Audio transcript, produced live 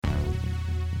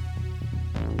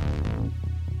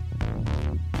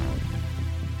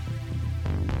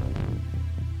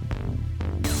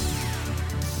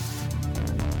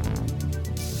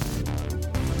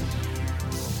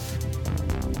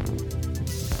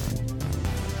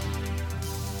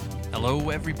Hello,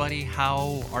 everybody.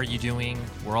 How are you doing?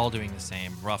 We're all doing the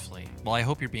same, roughly. Well, I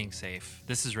hope you're being safe.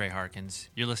 This is Ray Harkins.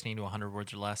 You're listening to 100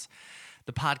 Words or Less,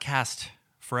 the podcast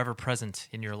forever present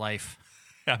in your life.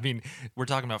 I mean, we're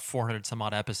talking about 400 some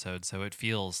odd episodes, so it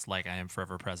feels like I am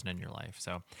forever present in your life.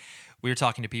 So we're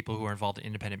talking to people who are involved in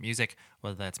independent music,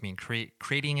 whether that's mean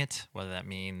creating it, whether that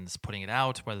means putting it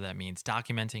out, whether that means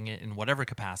documenting it in whatever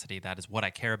capacity. That is what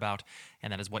I care about,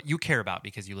 and that is what you care about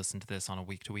because you listen to this on a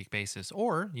week-to-week basis,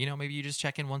 or, maybe you just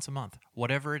check in once a month.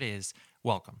 Whatever it is,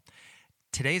 welcome.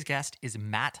 Today's guest is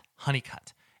Matt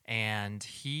Honeycutt, and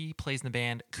he plays in the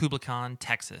band Kublai,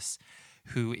 Texas,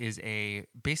 who is a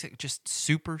basic, just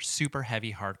super, super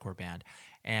heavy hardcore band.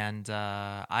 And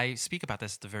I speak about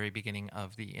this at the very beginning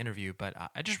of the interview, but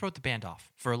I just wrote the band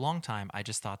off. For a long time, I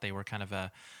just thought they were kind of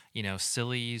a,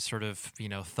 silly sort of,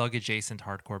 thug-adjacent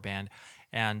hardcore band.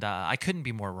 And I couldn't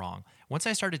be more wrong. Once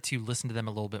I started to listen to them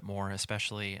a little bit more,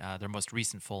 especially their most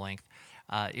recent full-length,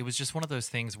 it was just one of those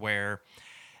things where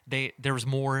there was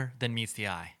more than meets the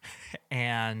eye.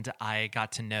 And I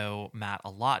got to know Matt a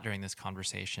lot during this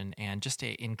conversation, and just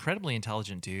an incredibly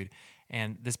intelligent dude.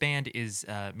 And this band is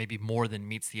maybe more than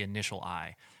meets the initial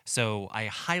eye. So I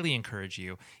highly encourage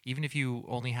you, even if you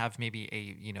only have maybe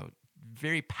a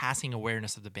very passing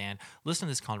awareness of the band, listen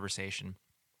to this conversation.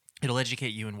 It'll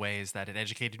educate you in ways that it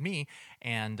educated me,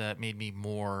 and made me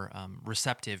more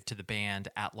receptive to the band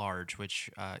at large,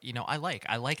 which I like.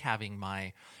 I like having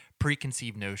my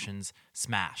preconceived notions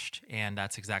smashed, and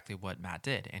that's exactly what Matt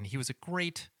did. And he was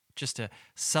just a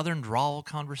southern drawl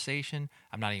conversation.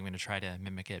 I'm not even going to try to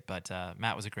mimic it, but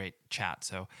Matt was a great chat.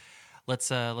 So let's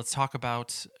talk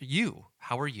about you.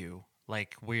 How are you?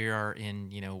 Like, we are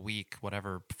in week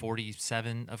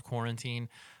 47 of quarantine.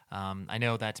 I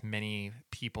know that many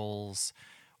people's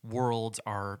worlds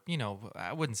are,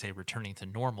 I wouldn't say returning to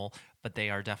normal, but they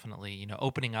are definitely,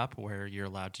 opening up where you're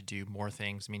allowed to do more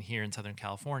things. I mean, here in Southern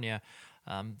California,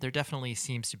 there definitely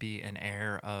seems to be an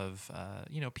air of,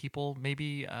 people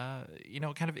maybe,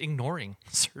 kind of ignoring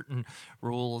certain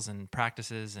rules and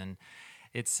practices. And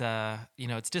it's,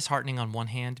 it's disheartening on one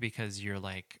hand because you're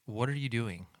like, what are you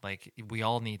doing? Like, we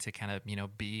all need to kind of,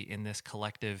 be in this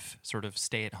collective sort of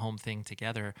stay-at-home thing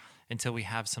together until we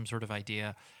have some sort of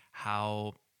idea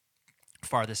how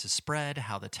far this is spread,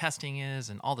 how the testing is,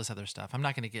 and all this other stuff. I'm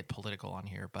not going to get political on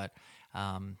here, but,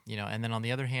 and then on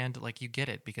the other hand, like, you get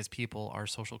it because people are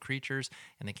social creatures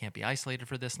and they can't be isolated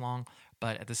for this long.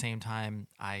 But at the same time,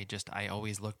 I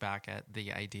always look back at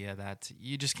the idea that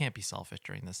you just can't be selfish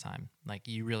during this time. Like,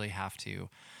 you really have to,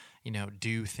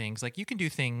 do things. Like, you can do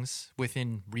things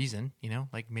within reason,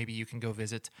 like maybe you can go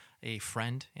visit a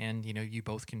friend and, you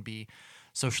both can be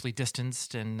socially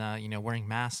distanced and, wearing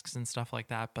masks and stuff like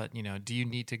that. But, do you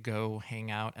need to go hang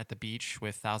out at the beach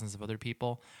with thousands of other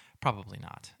people? Probably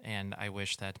not. And I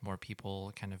wish that more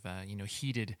people kind of,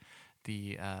 heeded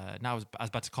the, now I was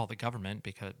about to call the government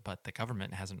but the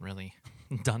government hasn't really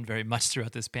done very much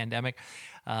throughout this pandemic.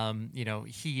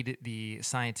 Heed the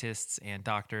scientists and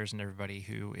doctors and everybody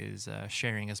who is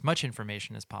sharing as much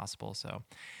information as possible. So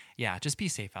yeah, just be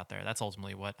safe out there. That's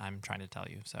ultimately what I'm trying to tell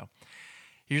you. So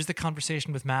here's the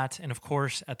conversation with Matt. And of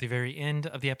course, at the very end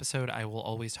of the episode, I will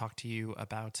always talk to you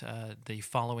about the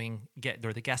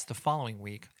guest the following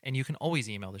week. And you can always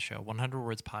email the show,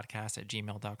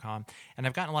 100wordspodcast@gmail.com. And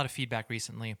I've gotten a lot of feedback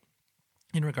recently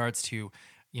in regards to,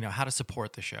 how to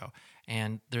support the show.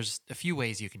 And there's a few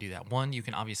ways you can do that. One, you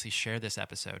can obviously share this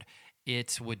episode.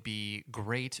 It would be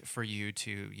great for you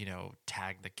to,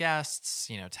 tag the guests,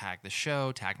 tag the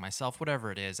show, tag myself,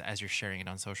 whatever it is, as you're sharing it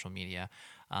on social media.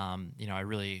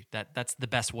 That's the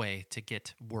best way to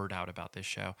get word out about this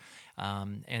show.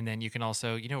 And then you can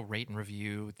also, rate and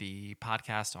review the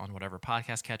podcast on whatever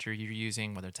podcast catcher you're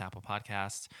using, whether it's Apple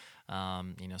Podcasts,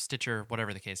 Stitcher,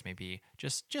 whatever the case may be.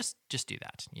 Just do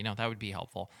that. That would be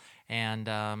helpful. And,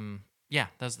 yeah,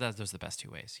 those are the best two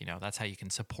ways. That's how you can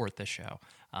support the show.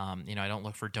 I don't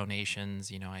look for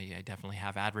donations. I definitely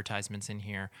have advertisements in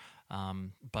here.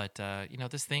 But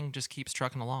this thing just keeps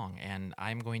trucking along. And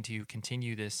I'm going to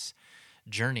continue this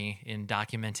journey in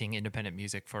documenting independent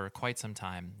music for quite some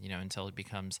time, until it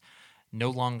becomes no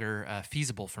longer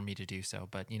feasible for me to do so.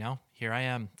 But, here I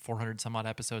am 400 some odd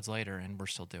episodes later, and we're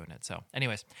still doing it. So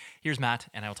anyways, here's Matt,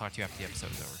 and I will talk to you after the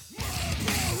episode is over.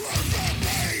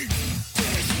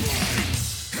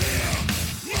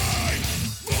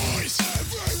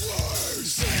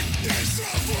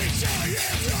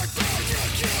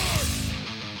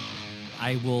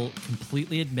 I will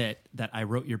completely admit that I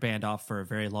wrote your band off for a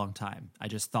very long time. I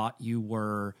just thought you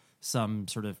were some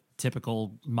sort of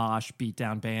typical mosh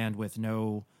beatdown band with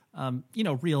no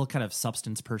real kind of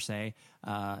substance per se.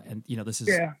 And this is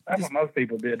that's what most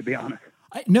people did, to be honest.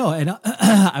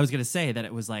 I was going to say that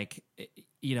it was like,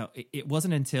 it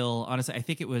wasn't until, honestly, I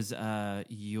think it was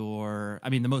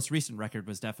the most recent record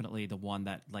was definitely the one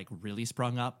that like really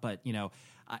sprung up. But,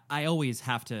 I always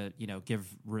have to, give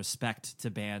respect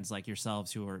to bands like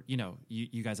yourselves who are,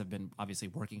 you guys have been obviously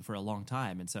working for a long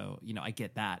time. And so, I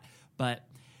get that. But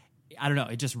I don't know,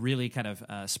 it just really kind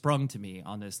of sprung to me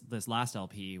on this last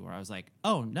LP where I was like,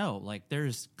 oh no, like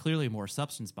there's clearly more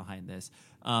substance behind this.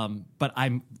 But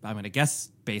I'm going to guess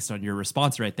based on your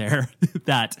response right there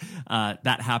that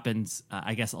that happens,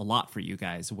 I guess, a lot for you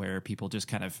guys, where people just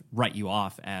kind of write you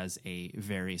off as a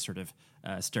very sort of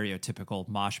stereotypical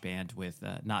mosh band with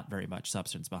not very much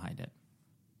substance behind it.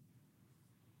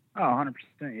 Oh, 100%.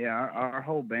 Yeah, our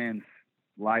whole band's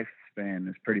lifespan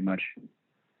is pretty much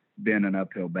been an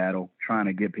uphill battle trying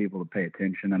to get people to pay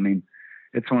attention. I mean,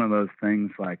 it's one of those things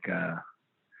like,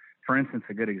 for instance,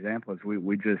 a good example is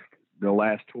we just, the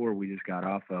last tour we just got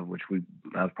off of,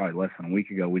 that was probably less than a week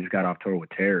ago, we just got off tour with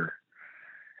Terror.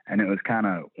 And it was kind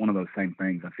of one of those same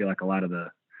things. I feel like a lot of the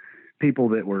people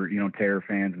that were, Terror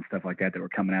fans and stuff like that were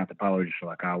coming out, that probably just were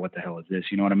like, oh, what the hell is this?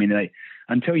 You know what I mean?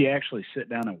 Until you actually sit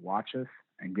down and watch us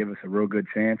and give us a real good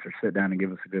chance, or sit down and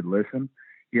give us a good listen,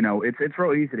 it's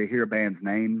real easy to hear a band's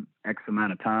name X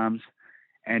amount of times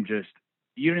and just,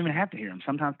 you don't even have to hear them.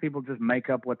 Sometimes people just make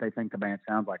up what they think the band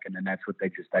sounds like, and then that's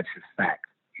just fact.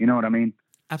 You know what I mean?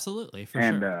 Absolutely. For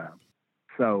sure.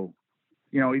 So,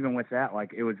 even with that,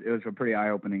 like it was a pretty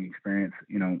eye-opening experience,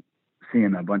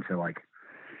 seeing a bunch of like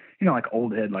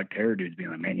old head, like Terror dudes being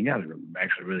like, man, you guys are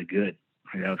actually really good.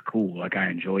 Like, that was cool. Like, I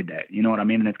enjoyed that. You know what I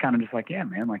mean? And it's kind of just like, yeah,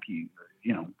 man, like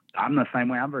I'm the same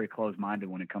way. I'm very closed-minded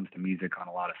when it comes to music on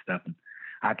a lot of stuff. And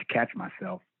I have to catch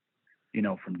myself,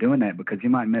 from doing that, because you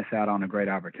might miss out on a great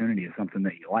opportunity of something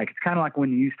that you like. It's kind of like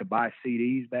when you used to buy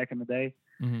CDs back in the day,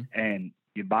 and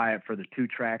you buy it for the 2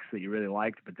 tracks that you really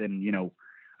liked, but then,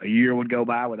 a year would go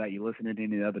by without you listening to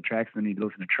any of the other tracks. Then you'd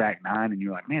listen to track 9 and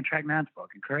you're like, man, track 9's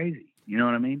fucking crazy. You know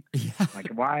what I mean? Yeah.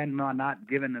 Like, why am I not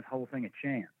giving this whole thing a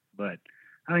chance? But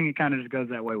I think it kind of just goes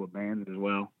that way with bands as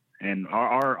well. And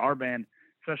our band,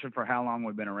 especially for how long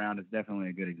we've been around, is definitely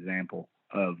a good example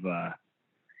of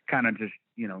kind of just,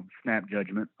 snap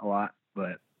judgment a lot.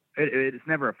 But it's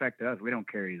never affected us. We don't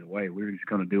care either way. We're just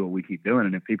going to do what we keep doing.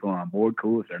 And if people are on board,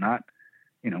 cool. If they're not,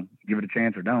 give it a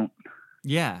chance or don't.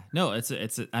 Yeah, no,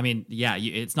 it's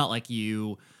not like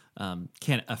you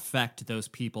can affect those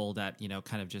people that,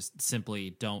 kind of just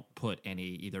simply don't put any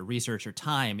either research or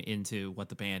time into what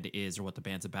the band is or what the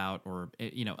band's about, or,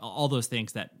 all those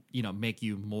things that, make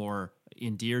you more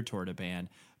endeared toward a band.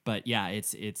 But yeah,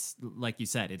 it's like you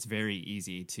said, it's very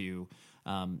easy to,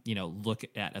 look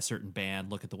at a certain band,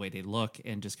 look at the way they look,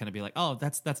 and just kind of be like, oh,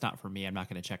 that's not for me. I'm not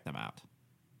going to check them out.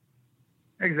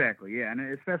 Exactly. Yeah.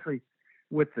 And especially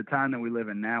with the time that we live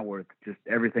in now, where it's just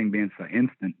everything being so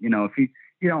instant, if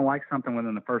you don't like something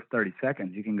within the first 30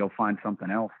 seconds, you can go find something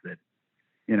else that,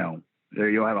 there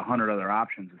you'll have 100 other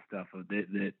options and stuff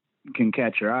that can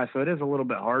catch your eye. So it is a little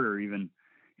bit harder, even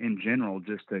in general,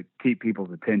 just to keep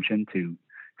people's attention, to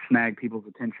snag people's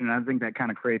attention. And I think that kind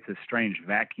of creates a strange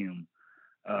vacuum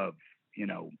of,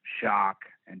 shock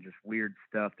and just weird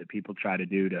stuff that people try to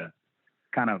do to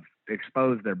kind of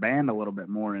expose their band a little bit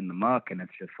more in the muck. And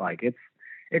it's just like,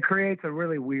 it creates a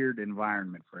really weird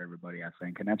environment for everybody, I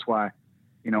think. And that's why,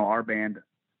 our band,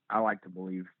 I like to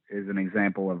believe, is an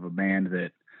example of a band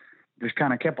that just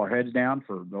kind of kept our heads down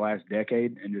for the last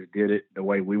decade and just did it the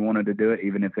way we wanted to do it,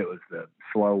 even if it was the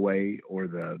slow way or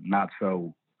the not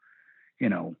so,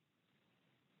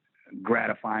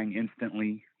 gratifying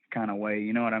instantly kind of way.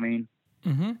 You know what I mean?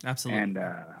 Mm-hmm, absolutely. And,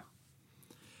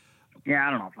 yeah,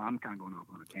 I don't know if I'm kind of going off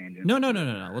on a tangent. No.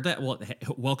 Well,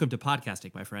 welcome to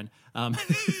podcasting, my friend.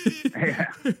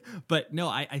 Yeah. But no,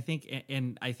 I think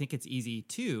it's easy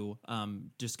to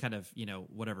just kind of,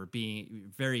 whatever,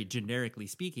 being very generically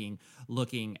speaking,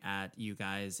 looking at you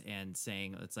guys and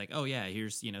saying, it's like, oh yeah,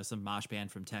 here's, some mosh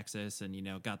band from Texas,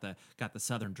 and, got the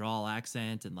Southern drawl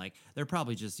accent, and like, they're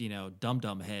probably just,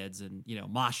 dum heads and,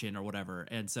 moshing or whatever.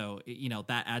 And so,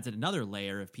 that adds another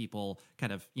layer of people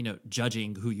kind of,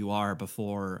 judging who you are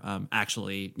before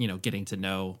actually, getting to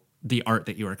know the art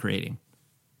that you are creating.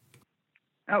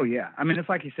 Oh yeah. I mean, it's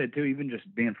like you said too, even just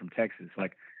being from Texas,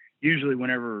 like usually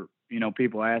whenever,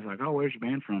 people ask like, oh, where's your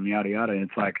band from? Yada, yada.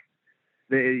 It's like,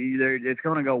 it's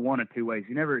going to go one of two ways.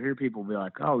 You never hear people be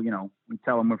like, oh, we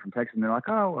tell them we're from Texas, and they're like,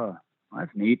 oh, well,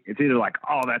 that's neat. It's either like,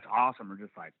 oh, that's awesome, or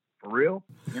just like, for real?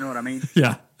 You know what I mean?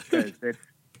 Yeah. Because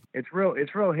it's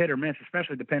real hit or miss,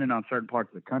 especially depending on certain parts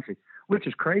of the country, which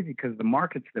is crazy because the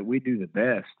markets that we do the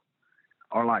best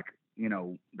are like, you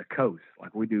know, the coast.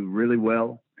 Like we do really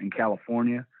well in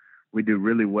California. We do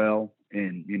really well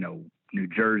in, you know, New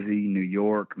Jersey, New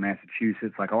York,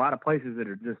 Massachusetts, like a lot of places that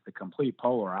are just the complete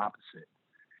polar opposite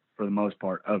for the most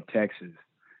part of Texas.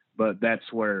 But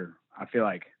that's where I feel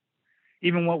like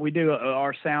even what we do,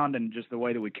 our sound and just the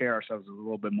way that we carry ourselves is a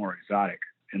little bit more exotic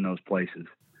in those places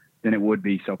than it would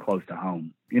be so close to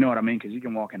home. You know what I mean? Because you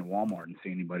can walk into Walmart and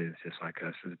see anybody that's just like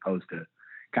us, as opposed to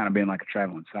kind of being like a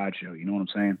traveling sideshow. You know what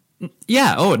I'm saying?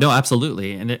 Yeah. Oh, no,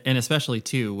 absolutely. And especially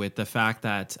too with the fact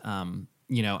that,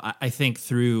 you know, I think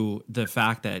through the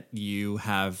fact that you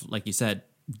have, like you said,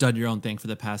 done your own thing for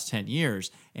the past 10 years.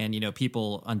 And, you know,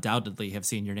 people undoubtedly have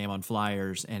seen your name on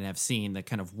flyers and have seen the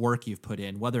kind of work you've put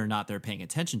in, whether or not they're paying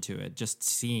attention to it, just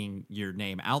seeing your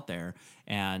name out there.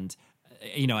 And,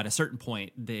 you know, at a certain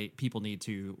point, people need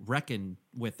to reckon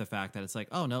with the fact that it's like,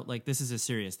 oh no, like this is a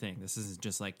serious thing. This isn't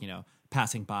just like, you know,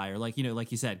 passing by, or like, you know,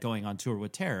 like you said, going on tour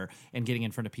with Terror and getting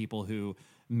in front of people who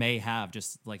may have,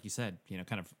 just like you said, you know,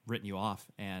 kind of written you off,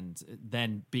 and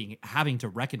then having to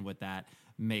reckon with that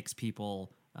makes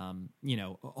people, you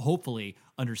know, hopefully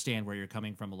understand where you're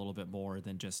coming from a little bit more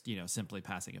than just, you know, simply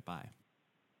passing it by.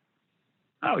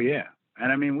 Oh yeah.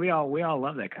 And I mean, we all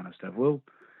love that kind of stuff.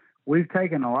 We've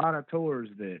taken a lot of tours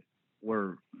that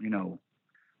were, you know,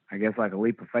 I guess like a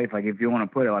leap of faith. Like if you want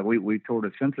to put it, like we toured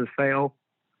a Census Fail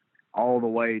all the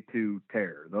way to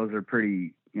Terror. Those are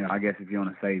pretty, you know, I guess if you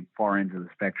want to say far ends of the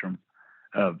spectrum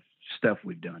of stuff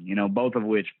we've done, you know, both of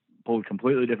which pulled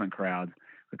completely different crowds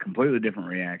with completely different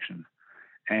reactions.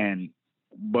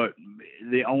 But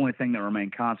the only thing that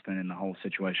remained constant in the whole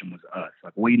situation was us.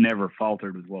 Like we never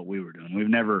faltered with what we were doing. We've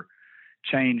never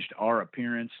changed our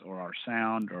appearance or our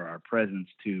sound or our presence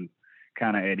to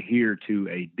kind of adhere to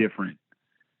a different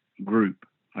group.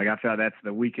 Like I feel that's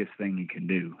the weakest thing you can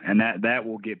do. And that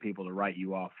will get people to write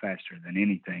you off faster than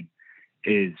anything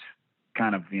is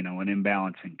kind of, you know, an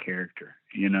imbalance in character,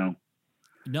 you know?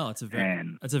 No, it's a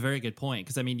very good point.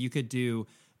 Cause I mean, you could do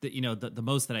the, you know, the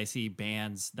most that I see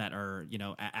bands that are, you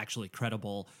know, actually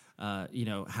credible, you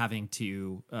know, having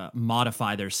to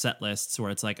modify their set lists where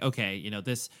it's like, okay, you know,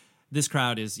 this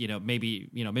crowd is, you know, maybe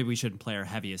we shouldn't play our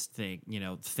heaviest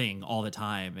thing all the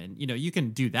time. And, you know, you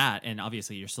can do that. And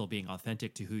obviously you're still being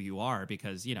authentic to who you are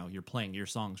because, you know, you're playing your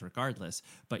songs regardless.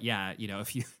 But yeah, you know,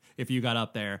 if you got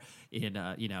up there in,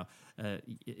 you know,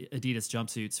 Adidas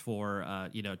jumpsuits for,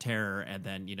 you know, Terror, and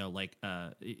then, you know, like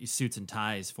suits and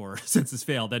ties for Census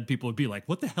Fail, then people would be like,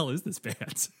 what the hell is this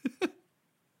band?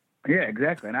 Yeah,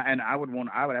 exactly. And I would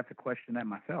have to question that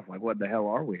myself. Like, what the hell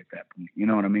are we at that point? You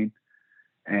know what I mean?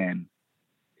 And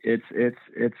it's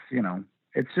you know,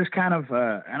 it's just kind of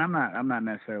and I'm not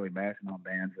necessarily bashing on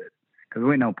bands that, because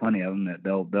we know plenty of them that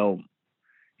they'll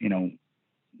you know,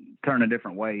 turn a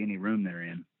different way any room they're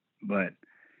in, but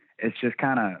it's just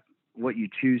kind of what you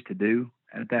choose to do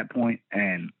at that point.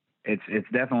 And it's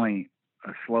definitely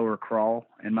a slower crawl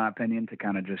in my opinion to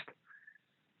kind of just,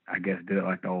 I guess, do it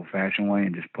like the old fashioned way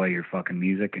and just play your fucking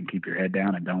music and keep your head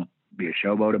down and don't be a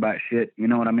showboat about shit. You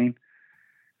know what I mean?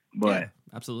 But yeah,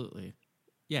 absolutely.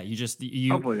 Yeah.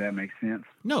 Hopefully that makes sense.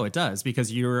 No, it does,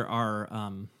 because you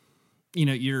are, you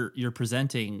know, you're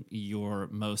presenting your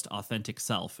most authentic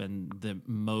self and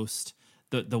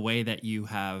the way that you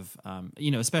have,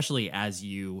 you know, especially as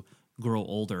you grow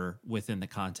older within the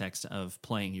context of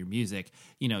playing your music,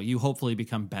 you know, you hopefully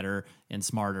become better and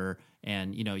smarter,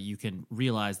 and, you know, you can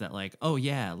realize that like, oh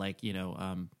yeah, like, you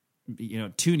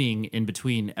know, tuning in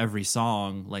between every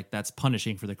song, like that's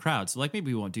punishing for the crowd. So like,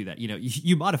 maybe we won't do that. You know,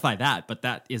 you modify that, but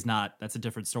that's a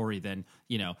different story than,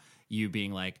 you know, you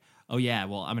being like, oh yeah,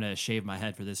 well, I'm going to shave my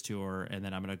head for this tour, and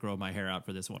then I'm going to grow my hair out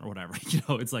for this one or whatever. You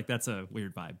know, it's like, that's a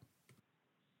weird vibe.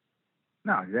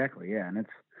 No, exactly. Yeah. And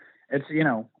it's, you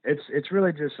know, it's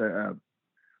really just a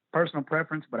personal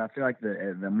preference, but I feel like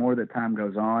the more that time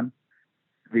goes on,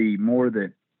 the more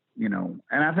that, you know,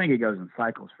 and I think it goes in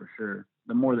cycles for sure.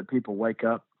 The more that people wake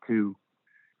up to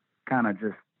kind of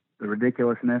just the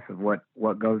ridiculousness of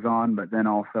what goes on, but then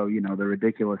also, you know, the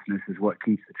ridiculousness is what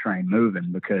keeps the train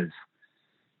moving, because,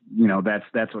 you know,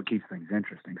 that's what keeps things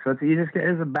interesting. So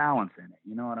there's a balance in it.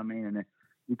 You know what I mean? And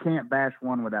you can't bash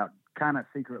one without kind of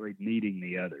secretly needing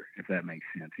the other, if that makes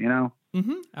sense, you know?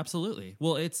 Mm-hmm, absolutely.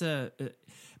 Well, it's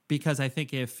because I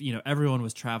think if, you know, everyone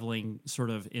was traveling sort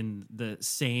of in the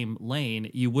same lane,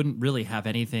 you wouldn't really have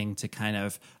anything to kind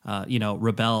of, you know,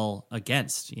 rebel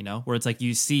against, you know, where it's like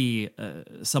you see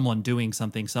someone doing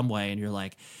something some way and you're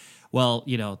like, well,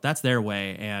 that's their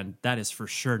way, and that is for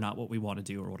sure not what we want to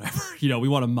do or whatever. We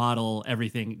want to model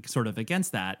everything sort of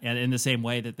against that. And in the same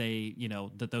way that they,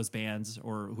 that those bands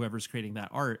or whoever's creating that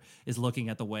art is looking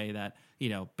at the way that,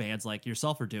 bands like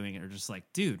yourself are doing it, are just like,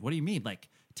 dude, what do you mean? Like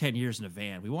 10 years in a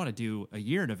van? We want to do a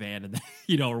year in a van and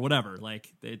then, or whatever.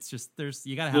 Like, it's just,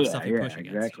 you got to have stuff you push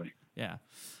against. Exactly. Yeah.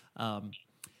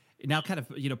 Now kind of,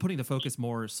 putting the focus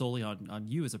more solely on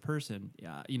you as a person,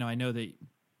 I know that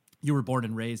you were born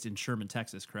and raised in Sherman,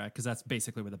 Texas, correct? Because that's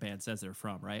basically where the band says they're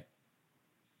from, right?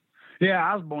 Yeah,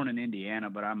 I was born in Indiana,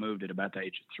 but I moved at about the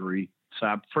age of 3. So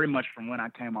I pretty much from when I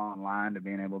came online to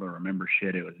being able to remember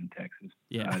shit, it was in Texas.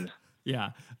 Yeah. So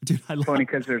yeah. Dude, I love funny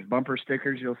because there's bumper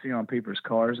stickers you'll see on people's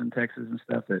cars in Texas and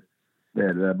stuff that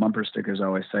the bumper stickers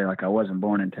always say, like, I wasn't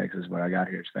born in Texas, but I got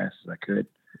here as fast as I could.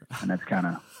 And that's kind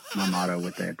of my motto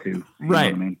with that too.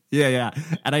 Right. Know what I mean? Yeah.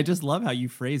 And I just love how you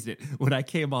phrased it. When I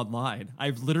came online,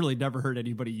 I've literally never heard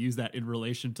anybody use that in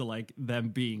relation to like them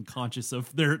being conscious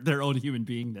of their own human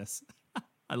beingness.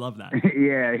 I love that.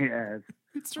 yeah.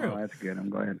 It's true. Oh, that's good. I'm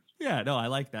glad. Yeah, no, I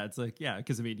like that. It's like, yeah,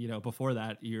 because I mean, before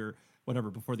that,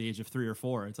 before the age of 3 or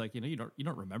 4, it's like, you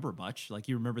don't remember much. Like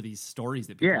you remember these stories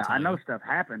that people tell I know you. stuff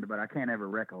happened, but I can't ever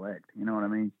recollect. You know what I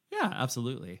mean? Yeah,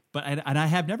 absolutely. But and I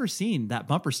have never seen that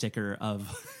bumper sticker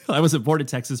of I wasn't born in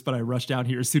Texas, but I rushed down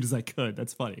here as soon as I could.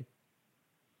 That's funny.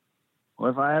 Well,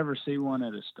 if I ever see one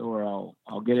at a store,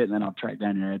 I'll get it, and then I'll track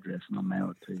down your address and I'll mail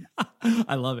it to you.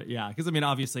 I love it. Yeah, because I mean,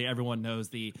 obviously, everyone knows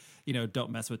the don't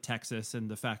mess with Texas,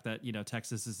 and the fact that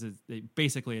Texas is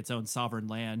basically its own sovereign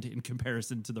land in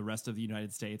comparison to the rest of the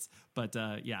United States. But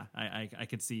yeah, I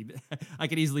could see, I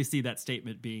could easily see that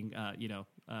statement being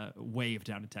waved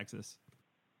down in Texas.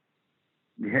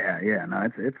 Yeah. No,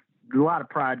 it's a lot of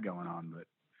pride going on, but.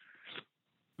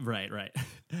 Right.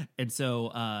 And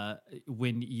so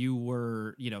when you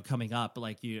were, coming up,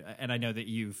 like and I know that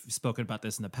you've spoken about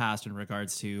this in the past in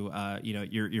regards to,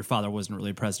 your father wasn't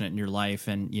really present in your life,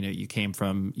 and, you came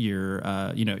from your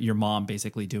mom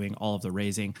basically doing all of the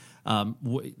raising.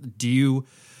 Did you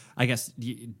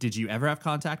ever have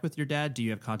contact with your dad? Do you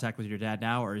have contact with your dad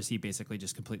now, or is he basically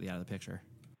just completely out of the picture?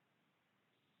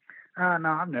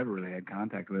 No, I've never really had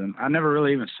contact with him. I never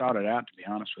really even sought it out, to be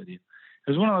honest with you. It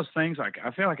was one of those things, like,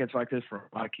 I feel like it's like this for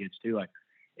a lot of kids too. Like,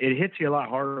 it hits you a lot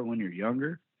harder when you're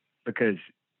younger because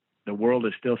the world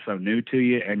is still so new to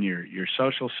you, and your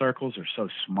social circles are so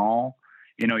small.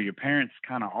 Your parents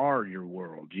kind of are your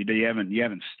world. You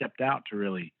haven't stepped out to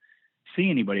really see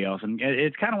anybody else. And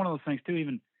it's kind of one of those things too,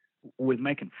 even with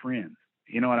making friends.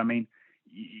 You know what I mean?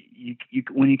 You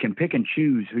when you can pick and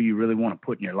choose who you really want to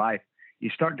put in your life,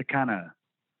 you start to kind of,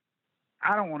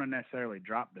 I don't want to necessarily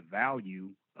drop the value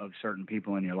of certain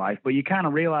people in your life, but you kind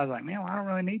of realize, like, man, I don't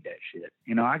really need that shit.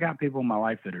 I got people in my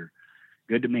life that are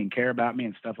good to me and care about me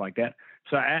and stuff like that.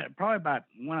 So probably about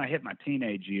when I hit my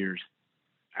teenage years,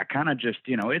 I kind of just,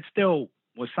 it still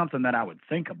was something that I would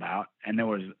think about, and there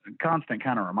was constant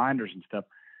kind of reminders and stuff.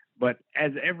 But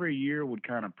as every year would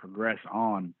kind of progress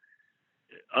on,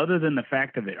 other than the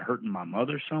fact of it hurting my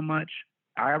mother so much,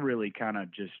 I really kind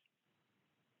of just,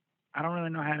 I don't really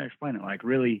know how to explain it. Like,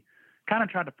 really kind of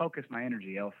tried to focus my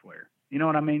energy elsewhere. You know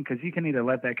what I mean? Because you can either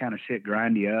let that kind of shit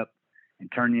grind you up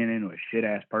and turn you into a shit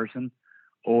ass person,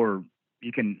 or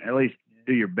you can at least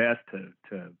do your best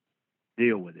to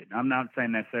deal with it. I'm not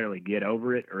saying necessarily get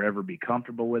over it or ever be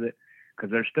comfortable with it, because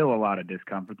there's still a lot of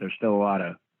discomfort. There's still a lot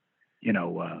of,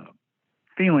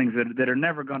 feelings that are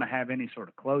never going to have any sort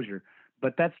of closure.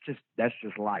 But that's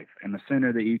just life. And the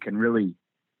sooner that you can really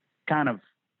kind of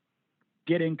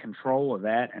get in control of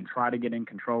that and try to get in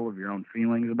control of your own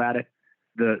feelings about it,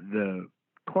 the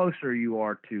closer you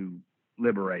are to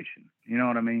liberation. You know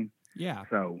what I mean? Yeah.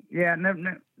 So yeah,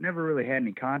 never really had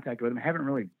any contact with him. Haven't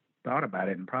really thought about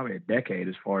it in probably a decade,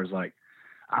 as far as like,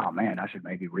 oh man, I should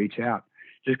maybe reach out.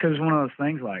 Just because it's one of those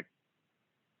things, like,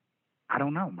 I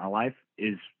don't know, my life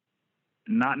is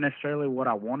not necessarily what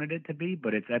I wanted it to be,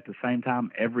 but it's at the same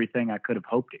time everything I could have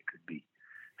hoped it could be.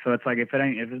 So it's like, if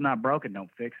it's not broken,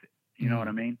 don't fix it. You know what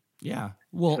I mean? Yeah.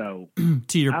 Well, so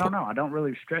to your I don't know. I don't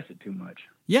really stress it too much.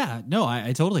 Yeah, no,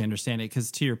 I totally understand it,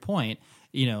 because to your point,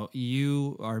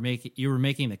 you were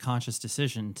making the conscious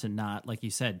decision to not, like you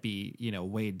said, be,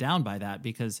 weighed down by that,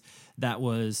 because that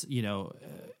was,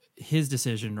 his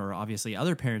decision, or obviously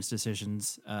other parents'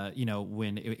 decisions,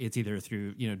 when it's either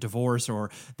through, divorce, or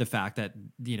the fact that,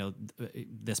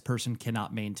 this person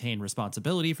cannot maintain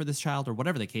responsibility for this child, or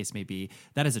whatever the case may be.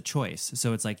 That is a choice.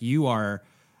 So it's like you are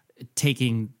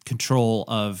taking control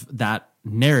of that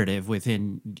narrative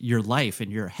within your life, in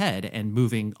your head, and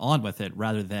moving on with it,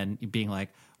 rather than being like,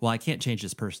 well, I can't change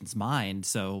this person's mind,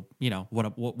 so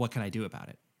what can I do about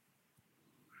it?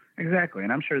 Exactly.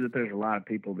 And I'm sure that there's a lot of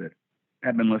people that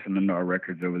have been listening to our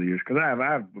records over the years, because I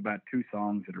have about 2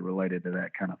 songs that are related to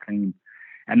that kind of theme.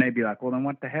 And they'd be like, well, then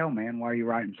what the hell, man? Why are you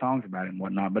writing songs about it and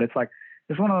whatnot? But it's like,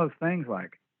 it's one of those things,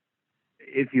 like,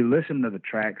 if you listen to the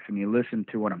tracks and you listen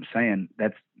to what I'm saying,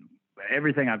 that's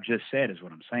everything I've just said is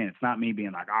what I'm saying. It's not me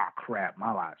being like, oh crap,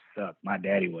 my life sucked, my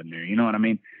daddy wasn't there. You know what I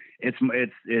mean?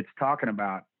 It's talking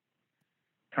about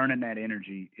turning that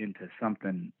energy into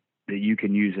something that you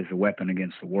can use as a weapon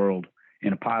against the world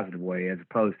in a positive way, as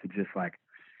opposed to just like,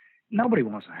 nobody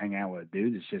wants to hang out with a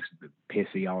dude that's just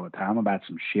pissy all the time about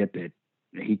some shit that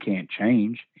he can't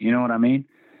change. You know what I mean?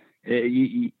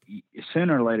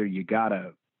 Sooner or later, you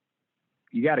gotta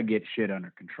get shit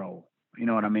under control. You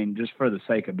know what I mean? Just for the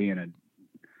sake of being a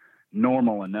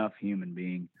normal enough human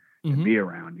being to be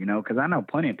around, you know, because I know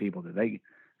plenty of people that they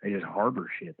just harbor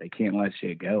shit. They can't let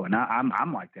shit go. And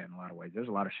I'm like that in a lot of ways. There's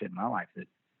a lot of shit in my life that,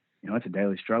 you know, it's a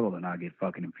daily struggle to not get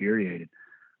fucking infuriated,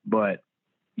 but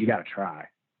you got to try.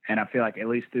 And I feel like at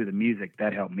least through the music,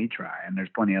 that helped me try. And there's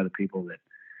plenty of other people that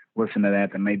listen to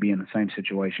that may be in the same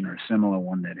situation or a similar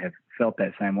one that have felt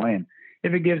that same way. And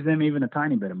if it gives them even a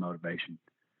tiny bit of motivation,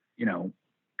 you know,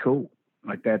 cool.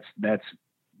 Like that's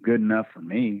good enough for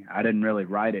me. I didn't really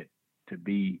write it to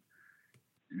be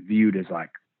viewed as like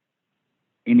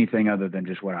anything other than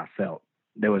just what I felt.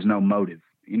 There was no motive.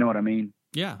 You know what I mean?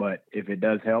 Yeah. But if it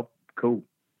does help, cool.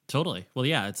 Totally. Well,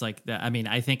 yeah, it's like that. I mean,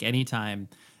 I think anytime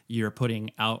you're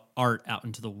putting out art out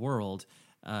into the world,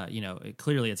 you know,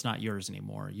 clearly it's not yours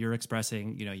anymore. You're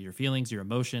expressing, you know, your feelings, your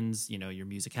emotions, you know, your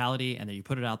musicality, and then you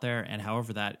put it out there, and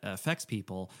however that affects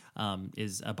people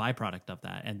is a byproduct of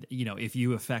that. And, you know, if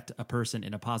you affect a person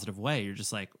in a positive way, you're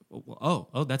just like,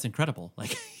 oh, that's incredible.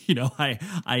 Like, you know,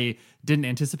 I didn't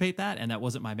anticipate that, and that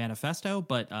wasn't my manifesto,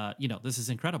 but, you know, this is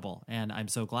incredible. And I'm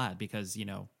so glad because, you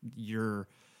know, your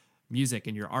music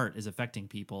and your art is affecting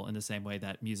people in the same way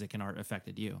that music and art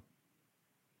affected you.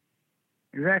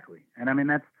 Exactly. And I mean,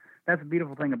 that's the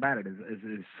beautiful thing about it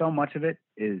is so much of it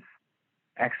is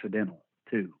accidental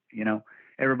too. You know,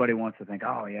 everybody wants to think,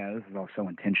 oh yeah, this is all so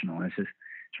intentional. And it's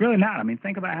really not. I mean,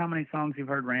 think about how many songs you've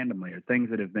heard randomly or things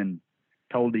that have been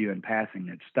told to you in passing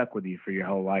that stuck with you for your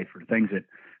whole life, or things that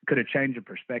could have changed your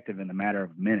perspective in a matter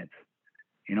of minutes.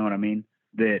 You know what I mean?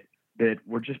 That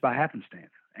were just by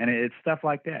happenstance. And it's stuff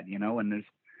like that, you know, and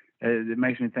it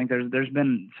makes me think there's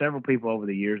been several people over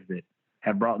the years that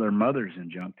have brought their mothers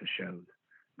and junk to shows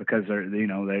because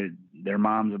their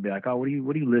moms will be like, oh, what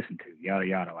do you listen to? Yada,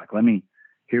 yada. Like, let me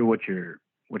hear what you're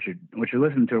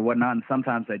listening to or whatnot. And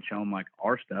sometimes they'd show them like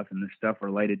our stuff and this stuff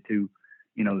related to,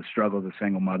 you know, the struggles of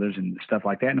single mothers and stuff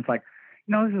like that. And it's like,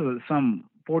 you know, this is some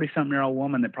 40-something-year-old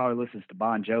woman that probably listens to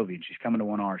Bon Jovi, and she's coming to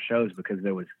one of our shows because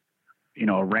there was, you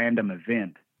know, a random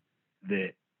event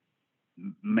that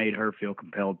made her feel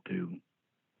compelled to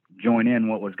join in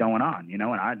what was going on, you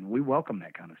know, and we welcome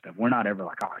that kind of stuff. We're not ever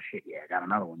like, oh shit, yeah, I got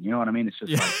another one. You know what I mean? It's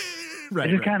just like, right,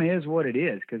 it just kind of is what it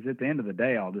is. Cause at the end of the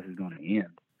day, all this is going to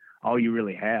end. All you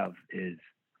really have is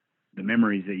the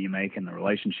memories that you make and the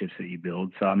relationships that you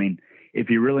build. So, I mean, if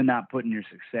you're really not putting your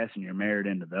success and your merit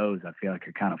into those, I feel like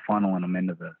you're kind of funneling them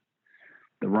into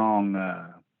the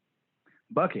wrong,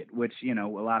 bucket, which, you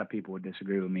know, a lot of people would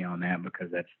disagree with me on that, because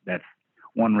that's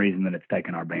one reason that it's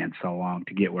taken our band so long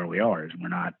to get where we are, is we're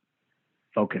not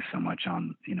focused so much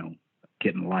on, you know,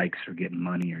 getting likes or getting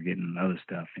money or getting other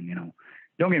stuff. And, you know,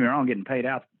 don't get me wrong, getting paid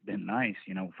out's been nice,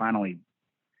 you know, finally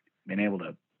being able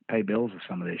to pay bills with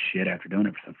some of this shit after doing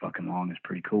it for so fucking long is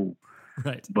pretty cool.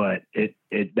 Right. But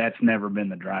that's never been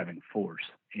the driving force.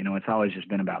 You know, it's always just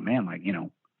been about, man, like, you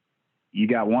know, you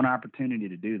got one opportunity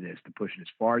to do this, to push it as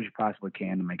far as you possibly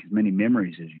can, to make as many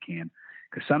memories as you can.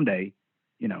 Because someday,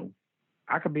 you know,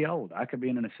 I could be old. I could be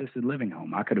in an assisted living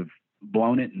home. I could have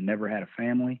blown it and never had a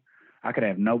family. I could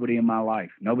have nobody in my life.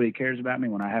 Nobody cares about me.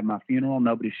 When I have my funeral,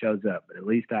 nobody shows up. But at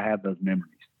least I have those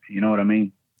memories. You know what I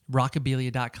mean?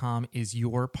 Rockabilia.com is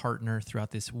your partner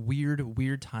throughout this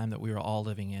weird time that we are all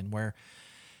living in, where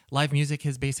live music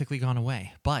has basically gone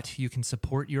away. But you can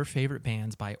support your favorite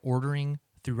bands by ordering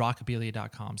through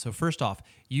rockabilia.com. So first off,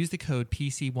 use the code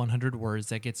PC100words.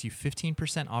 That gets you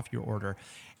 15% off your order.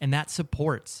 And that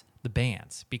supports the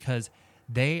bands because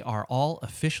they are all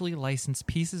officially licensed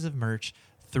pieces of merch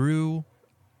through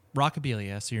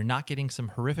Rockabilia. So you're not getting some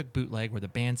horrific bootleg where the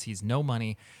band sees no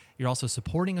money. You're also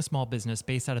supporting a small business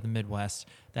based out of the Midwest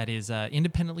that is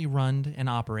independently run and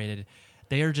operated,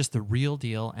 They are just the real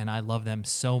deal, and I love them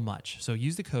so much. So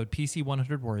use the code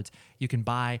PC100words. You can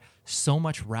buy so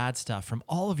much rad stuff from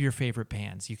all of your favorite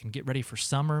bands. You can get ready for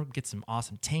summer, get some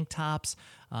awesome tank tops.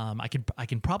 I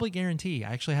can probably guarantee,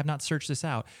 I actually have not searched this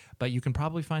out, but you can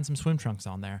probably find some swim trunks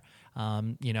on there.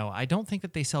 I don't think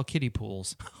that they sell kiddie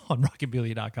pools on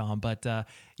rockabilia.com, but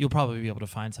you'll probably be able to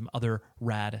find some other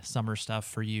rad summer stuff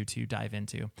for you to dive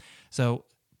into. So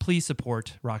please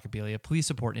support Rockabilia. Please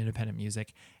support independent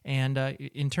music. And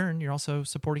in turn, you're also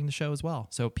supporting the show as well.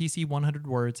 So PC100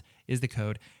 words is the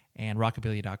code, and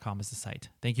rockabilia.com is the site.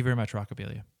 Thank you very much,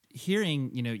 Rockabilia.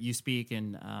 Hearing, you speak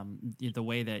and the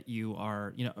way that you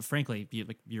are, frankly,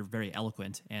 you're very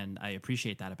eloquent, and I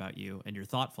appreciate that about you, and you're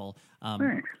thoughtful.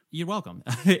 Thanks. You're welcome.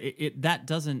 That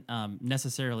doesn't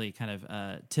necessarily kind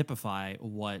of typify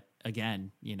what,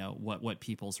 again, what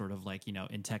people sort of like,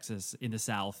 in Texas, in the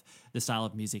South, the style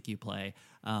of music you play,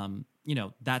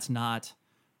 that's not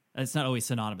always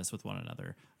synonymous with one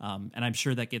another. And I'm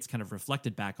sure that gets kind of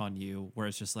reflected back on you, where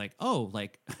it's just like, oh,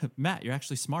 like, Matt, you're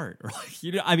actually smart. Or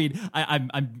like,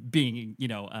 I'm being,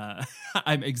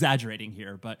 I'm exaggerating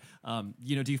here, but,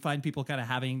 do you find people kind of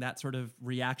having that sort of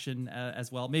reaction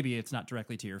as well? Maybe it's not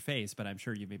directly to your face, but I'm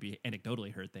sure you maybe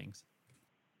anecdotally heard things.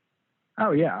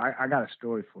 Oh yeah. I got a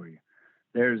story for you.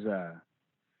 There's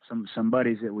some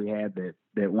buddies that we had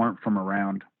that weren't from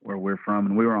around where we're from,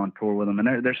 and we were on tour with them,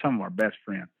 and they're some of our best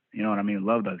friends. You know what I mean?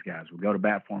 Love those guys. We go to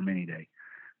bat for them any day.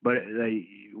 But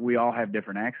we all have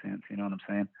different accents, you know what I'm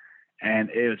saying? And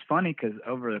it was funny because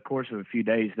over the course of a few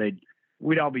days,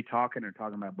 we'd all be talking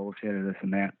about bullshit or this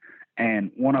and that.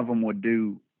 And one of them would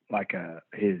do like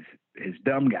his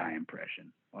dumb guy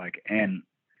impression. And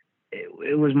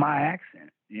it was my accent,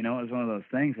 it was one of those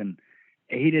things. And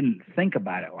he didn't think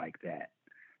about it like that.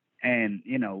 And,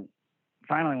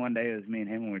 finally one day it was me and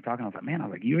him when we were talking, I was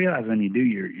like, you realize when you do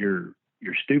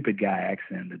your stupid guy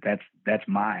accent, that's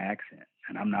my accent,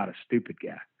 and I'm not a stupid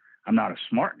guy. I'm not a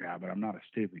smart guy, but I'm not a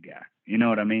stupid guy. You know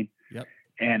what I mean? Yep.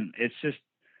 And it's just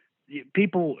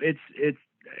people. It's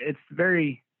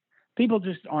very people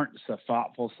just aren't so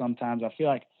thoughtful sometimes. I feel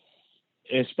like,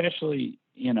 especially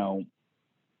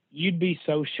you'd be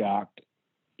so shocked.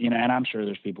 And I'm sure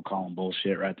there's people calling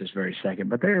bullshit right this very second,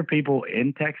 but there are people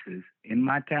in Texas, in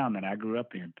my town that I grew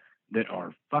up in, that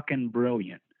are fucking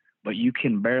brilliant, but you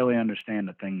can barely understand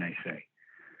the thing they say.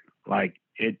 Like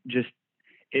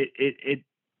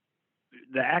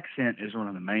the accent is one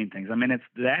of the main things. I mean, it's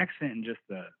the accent and just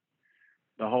the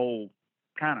whole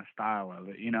kind of style of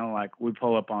it, like we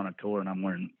pull up on a tour and I'm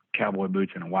wearing cowboy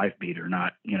boots and a wife beater,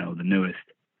 not, the newest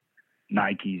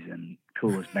Nikes and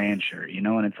coolest band shirt,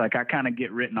 and it's like, I kind of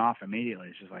get written off immediately.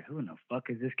 It's just like, who in the fuck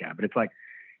is this guy? But it's like,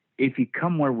 if you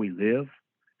come where we live,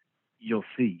 you'll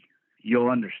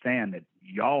understand that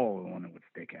y'all are the one that would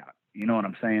stick out. You know what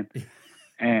I'm saying?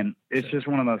 And it's just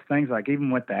one of those things, like,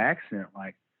 even with the accent,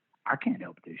 like, I can't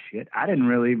help this shit. I didn't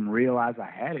really even realize I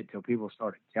had it till people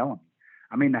started telling me.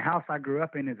 I mean, the house I grew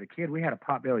up in as a kid, we had a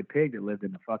potbelly pig that lived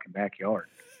in the fucking backyard.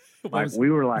 We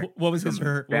were like, what was his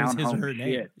or her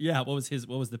name? Shit. Yeah. What was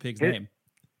the pig's name?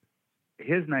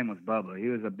 His name was Bubba. He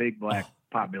was a big black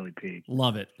potbelly pig.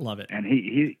 Love it. And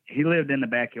he lived in the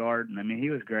backyard, and I mean,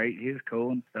 he was great. He was cool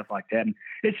and stuff like that. And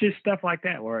it's just stuff like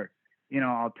that where,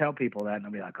 I'll tell people that and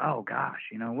they'll be like, oh gosh,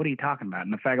 what are you talking about?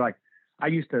 And the fact, like, I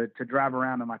used to drive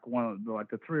around in like one of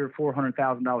the $300,000 or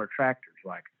 $400,000 tractors,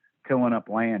 like tilling up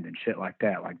land and shit like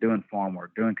that, like doing farm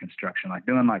work, doing construction, like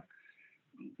doing like,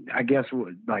 I guess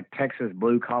like Texas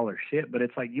blue collar shit. But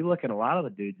it's like, you look at a lot of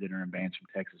the dudes that are in bands from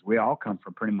Texas, we all come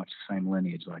from pretty much the same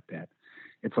lineage like that.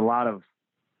 It's a lot of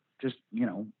just,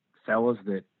 fellas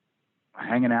that are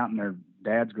hanging out in their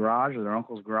dad's garage or their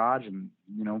uncle's garage, and,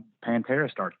 Pantera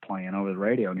starts playing over the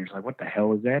radio, and you're just like, what the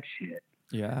hell is that shit?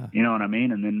 Yeah. You know what I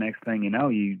mean? And then next thing you know,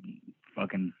 you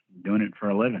fucking doing it for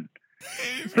a living.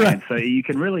 Right. And so you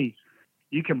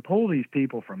can pull these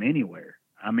people from anywhere.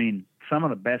 I mean, some of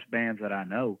the best bands that I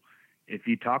know, if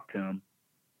you talk to them,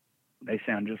 they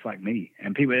sound just like me.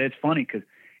 And people, it's funny because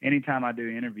anytime I do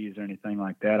interviews or anything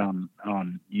like that on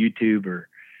YouTube or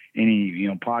any,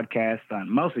 podcasts,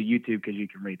 mostly YouTube, because you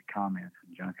can read the comments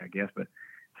and junk, I guess. But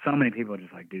so many people are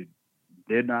just like, dude,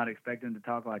 did not expect him to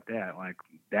talk like that. Like,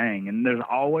 dang. And there's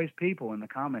always people in the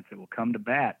comments that will come to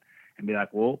bat and be like,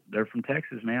 well, they're from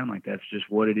Texas, man. Like, that's just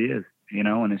what it is,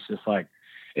 and it's just like,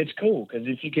 it's cool. Cause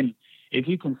if you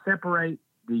can separate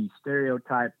the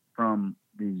stereotype from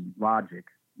the logic,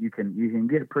 you can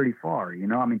get pretty far,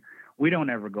 I mean, we don't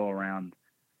ever go around,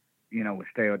 with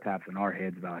stereotypes in our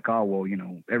heads about like, oh, well,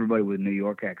 everybody with New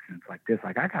York accents like this.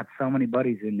 Like, I got so many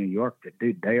buddies in New York that,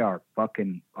 dude, they are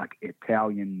fucking like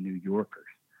Italian New Yorkers.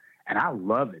 And I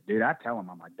love it, dude. I tell them,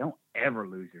 I'm like, don't ever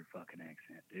lose your fucking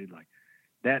accent, dude. Like,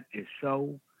 that is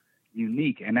so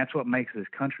unique. And that's what makes this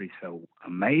country so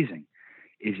amazing,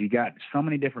 is you got so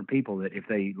many different people that if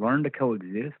they learn to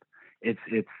coexist, it's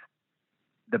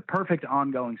the perfect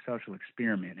ongoing social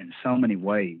experiment in so many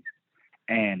ways.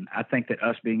 And I think that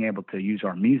us being able to use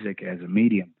our music as a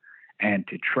medium and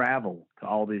to travel to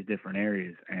all these different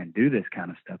areas and do this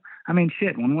kind of stuff. I mean,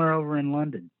 shit, when we're over in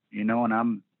London, you know, and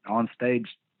I'm on stage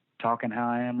talking how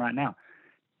I am right now,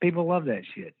 people love that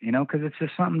shit, you know, because it's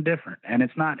just something different. And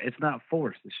it's not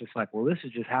forced. It's just like, well, this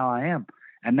is just how I am.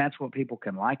 And that's what people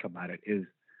can like about it, is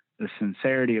the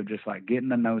sincerity of just like getting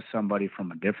to know somebody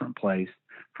from a different place,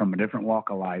 from a different walk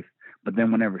of life. But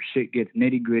then whenever shit gets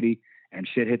nitty gritty and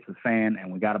shit hits the fan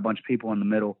and we got a bunch of people in the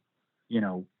middle, you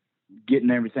know,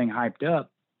 getting everything hyped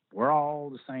up, we're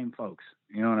all the same folks.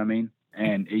 You know what I mean?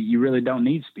 And you really don't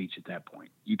need speech at that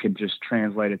point. You can just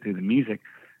translate it through the music,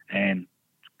 and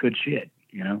it's good shit,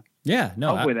 you know? Yeah,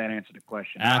 no. Hopefully that answered the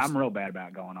question. I'm real bad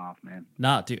about going off, man.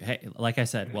 No, dude. Hey, like I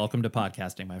said, welcome to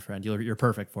podcasting, my friend. You're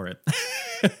perfect for it.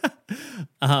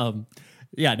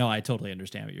 Yeah, no, I totally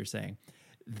understand what you're saying.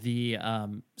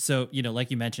 So, you know,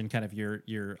 like you mentioned, kind of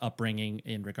your upbringing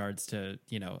in regards to,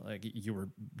 you know, like you were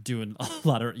doing a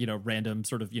lot of, you know, random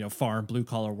sort of, you know, farm blue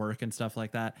collar work and stuff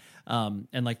like that.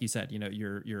 And like you said, you know,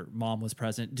 your mom was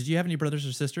present. Did you have any brothers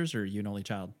or sisters, or are you an only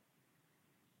child?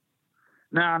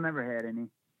 No, I never had any.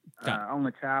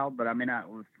 Only child, but I mean,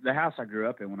 the house I grew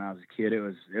up in when I was a kid, it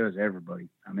was everybody.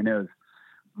 I mean, it was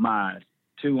my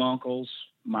two uncles,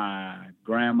 my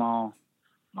grandma,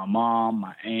 my mom,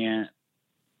 my aunt,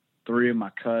 three of my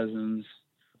cousins,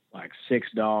 like 6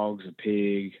 dogs, a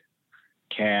pig,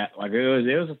 cat. Like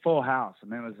it was a full house,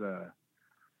 and it was a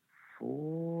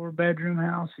 4-bedroom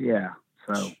house. Yeah,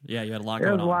 so yeah, you had a lot.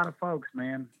 There was a lot of folks,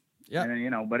 man. Yeah, and you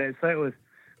know, but it was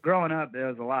growing up. There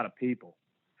was a lot of people.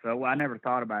 So I never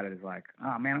thought about it as like,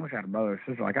 oh man, I wish I had a brother or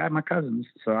sister. Like I had my cousins,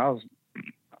 so I was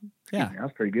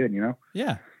pretty good, you know.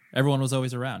 Yeah, everyone was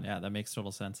always around. Yeah, that makes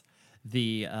total sense.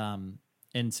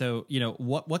 And so, you know,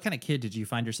 what kind of kid did you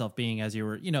find yourself being as you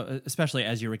were, you know, especially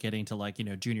as you were getting to like, you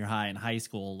know, junior high and high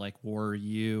school? Like, were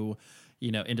you,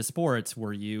 you know, into sports?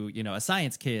 Were you, you know, a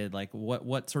science kid? Like,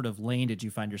 what sort of lane did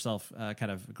you find yourself kind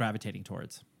of gravitating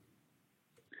towards?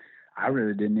 I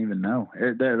really didn't even know.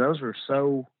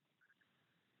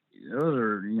 Those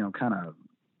are, you know, kind of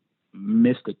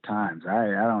mystic times.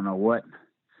 I don't know what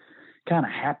kind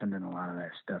of happened in a lot of that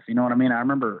stuff. You know what I mean? I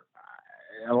remember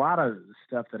a lot of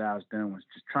stuff that I was doing was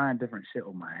just trying different shit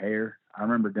with my hair. I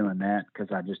remember doing that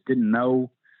because I just didn't know.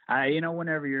 You know,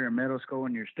 whenever you're in middle school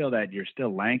and you're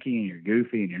still lanky and you're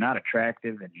goofy and you're not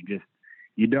attractive and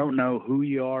you don't know who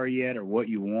you are yet or what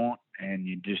you want, and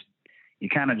you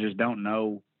kind of just don't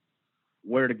know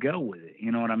where to go with it.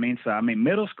 You know what I mean? So, I mean,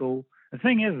 middle school, the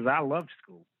thing is I loved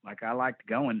school. Like I liked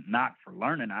going, not for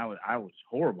learning. I was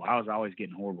horrible. I was always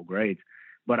getting horrible grades,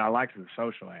 but I liked the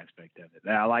social aspect of it.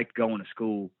 I liked going to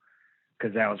school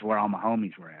because that was where all my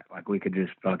homies were at. Like we could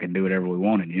just fucking do whatever we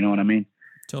wanted. You know what I mean?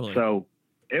 Totally. So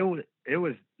it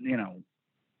was, you know,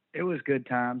 it was good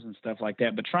times and stuff like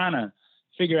that. But trying to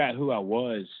figure out who I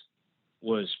was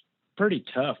pretty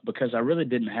tough because I really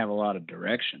didn't have a lot of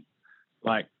direction.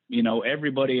 Like, you know,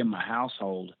 everybody in my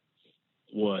household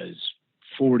was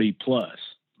 40 plus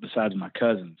besides my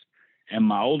cousins. And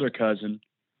my older cousin,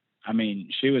 I mean,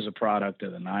 she was a product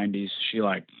of the 90s.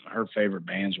 Her favorite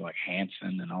bands were like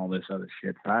Hanson and all this other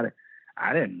shit. So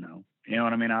I didn't know. You know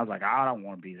what I mean? I was like, I don't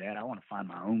want to be that. I want to find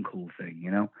my own cool thing, you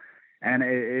know? And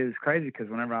it was crazy because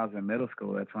whenever I was in middle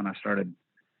school, that's when I started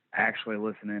actually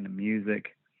listening to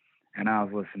music. And I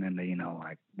was listening to, you know,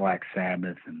 like Black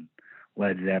Sabbath and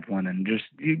Led Zeppelin and just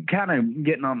you kind of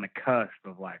getting on the cusp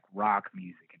of like rock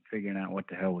music and figuring out what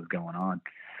the hell was going on.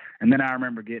 And then I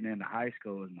remember getting into high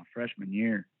school. It was my freshman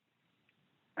year.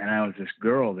 And I was this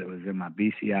girl that was in my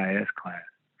BCIS class.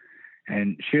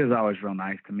 And she was always real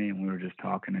nice to me. And we were just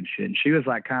talking and shit. And she was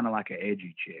like kind of like an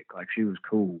edgy chick. Like she was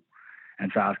cool. And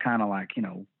so I was kind of like, you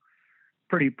know,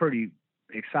 pretty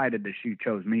excited that she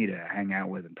chose me to hang out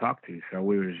with and talk to. So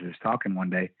we were just talking one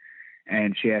day.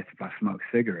 And she asked if I smoked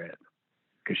cigarettes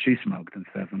because she smoked and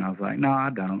stuff. And I was like, no,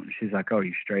 I don't. And she's like, oh,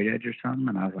 you straight edge or something?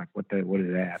 And I was like, what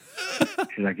is that?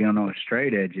 She's like, you don't know what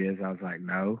straight edge is? I was like,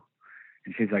 no.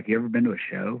 And she's like, you ever been to a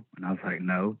show? And I was like,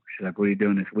 no. She's like, what are you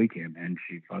doing this weekend? And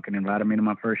she fucking invited me to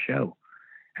my first show.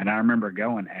 And I remember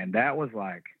going, and that was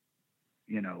like,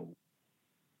 you know,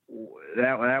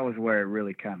 that was where it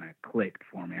really kind of clicked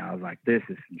for me. I was like, this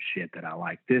is some shit that I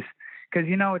like. This, because,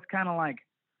 you know, it's kind of like,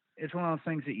 it's one of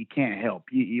those things that you can't help.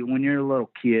 You when you're a little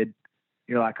kid,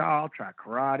 you're like, oh, I'll try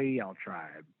karate, I'll try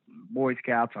Boy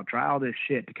Scouts. I'll try all this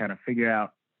shit to kind of figure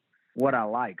out what I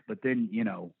like. But then, you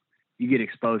know, you get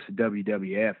exposed to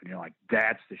WWF and you're like,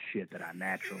 that's the shit that I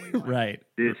naturally like. Right.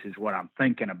 This is what I'm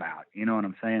thinking about. You know what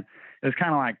I'm saying? It was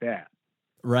kind of like that.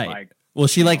 Right. Like, well,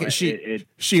 she like know,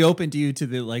 she opened you to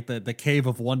the cave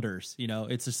of wonders. You know,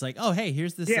 it's just like, oh, hey,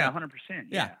 here's this. 100%.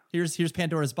 Yeah. Here's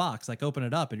Pandora's box. Like, open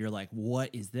it up, and you're like, what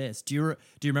is this? Do you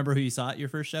remember who you saw at your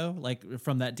first show? Like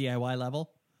from that DIY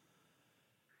level?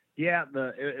 Yeah,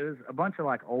 it was a bunch of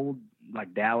like old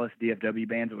like Dallas DFW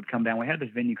bands that would come down. We had this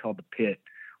venue called the Pit.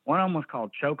 One of them was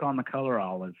called Choke on the Color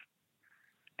Olive.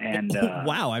 And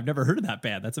wow, I've never heard of that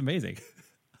band. That's amazing.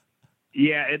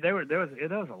 Yeah, there was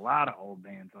a lot of old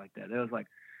bands like that. There was like,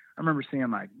 I remember seeing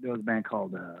like there was a band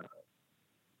called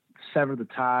Sever the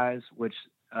Ties, which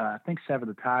I think Sever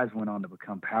the Ties went on to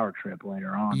become Power Trip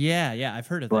later on. Yeah, I've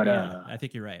heard of that. Yeah, I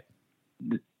think you're right.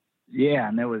 Yeah,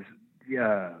 and there was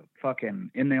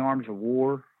fucking In the Arms of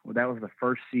War. Well, that was the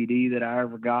first CD that I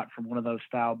ever got from one of those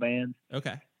style bands.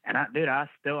 Okay. And I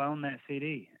still own that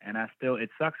CD, and it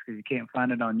sucks because you can't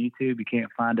find it on YouTube. You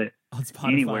can't find it on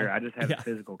Spotify. Anywhere. I just have a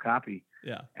physical copy.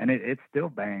 Yeah. And it still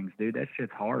bangs, dude. That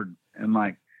shit's hard. And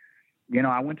like, you know,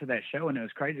 I went to that show and it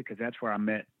was crazy because that's where I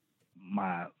met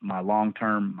my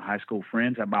long-term high school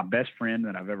friends. My best friend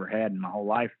that I've ever had in my whole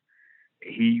life.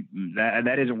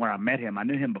 That isn't where I met him. I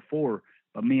knew him before,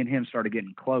 but me and him started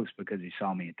getting close because he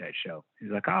saw me at that show. He's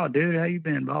like, "Oh, dude, how you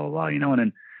been?" Blah blah blah. You know, and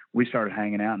then we started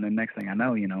hanging out, and then next thing I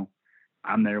know, you know,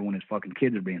 I'm there when his fucking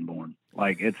kids are being born.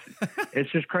 Like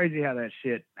it's just crazy how that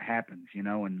shit happens, you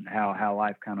know, and how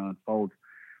life kind of unfolds.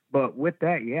 But with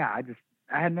that, yeah,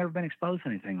 I had never been exposed to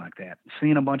anything like that.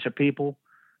 Seeing a bunch of people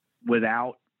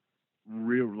without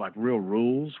real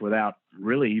rules, without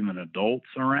really even adults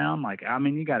around. Like, I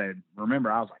mean, you got to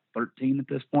remember, I was like 13 at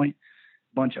this point.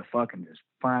 Bunch of fucking just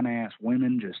fine ass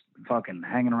women just fucking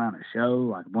hanging around a show,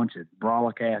 like a bunch of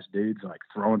brolic ass dudes like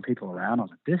throwing people around. I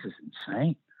was like, this is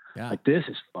insane. Yeah. Like, this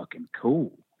is fucking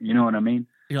cool. You know what I mean?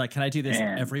 You're like, can I do this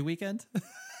every weekend?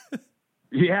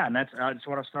 Yeah, and that's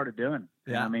what I started doing.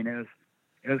 Yeah. And, I mean,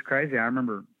 it was crazy. I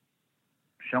remember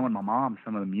showing my mom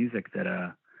some of the music that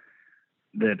I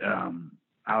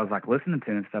was like listening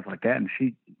to and stuff like that, and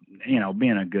she, you know,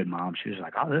 being a good mom, she was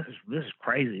like, "Oh, this is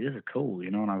crazy. This is cool,"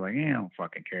 you know. And I was like, "Yeah, I don't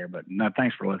fucking care, but no,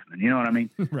 thanks for listening." You know what I mean?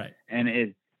 Right. And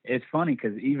it's funny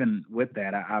because even with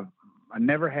that, I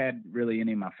never had really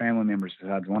any of my family members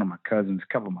besides one of my cousins,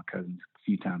 a couple of my cousins, a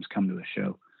few times come to the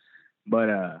show, but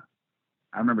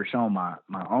I remember showing my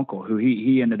uncle, who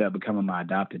he ended up becoming my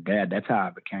adopted dad. That's how I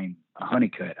became a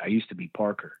Honeycutt. I used to be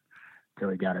Parker till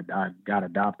I got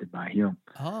adopted by him.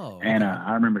 Oh. Okay. And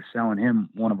I remember showing him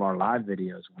one of our live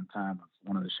videos one time of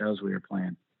one of the shows we were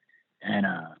playing. And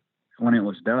when it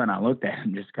was done, I looked at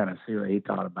him just to kind of see what he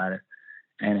thought about it.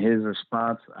 And his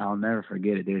response, I'll never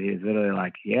forget it, dude. He was literally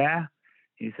like, "Yeah."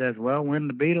 He says, "Well, when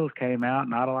the Beatles came out,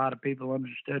 not a lot of people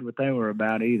understood what they were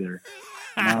about either."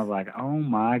 And I was like, "Oh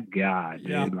my God, dude!"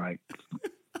 Yeah. Like,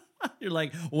 you're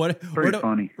like, what? Pretty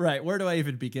funny, right? Where do I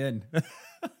even begin?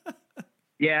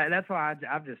 Yeah, that's why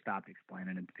I've just stopped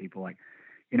explaining it to people, like,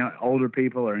 you know, older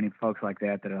people or any folks like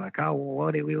that are like, "Oh, well,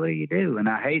 what do you do?" And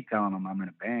I hate telling them I'm in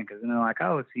a band because then they're like,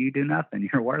 "Oh, so you do nothing?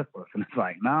 You're worthless." And it's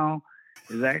like, no,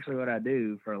 this is actually what I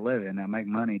do for a living. I make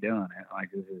money doing it. Like,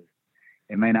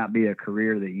 it may not be a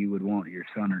career that you would want your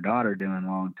son or daughter doing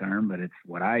long term, but it's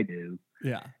what I do.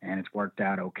 Yeah. And it's worked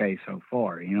out okay so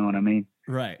far. You know what I mean?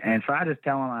 Right. And so I just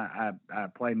tell them I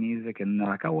play music, and they're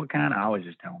like, "Oh, what kind of?" I always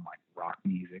just tell them like rock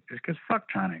music, just because fuck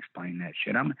trying to explain that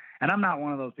shit. I'm not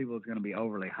one of those people that's going to be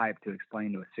overly hyped to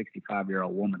explain to a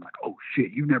 65-year-old woman like, "Oh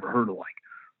shit, you've never heard of like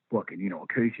fucking, you know,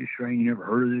 Acacia Strain, you never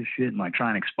heard of this shit," and like try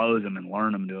and expose them and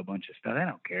learn them to a bunch of stuff. They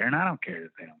don't care, and I don't care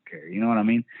that they don't care. You know what I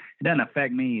mean? It doesn't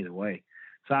affect me either way.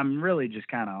 So I'm really just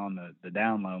kind of on the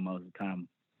down low most of the time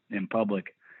in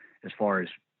public, as far as,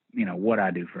 you know, what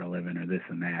I do for a living or this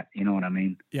and that. You know what I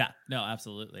mean? Yeah, no,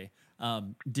 absolutely.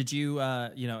 Did you,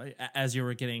 you know, as you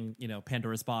were getting, you know,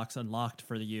 Pandora's box unlocked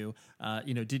for you,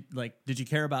 you know, did you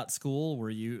care about school? Were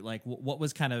you like, what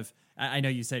was kind of, I know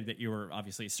you said that you were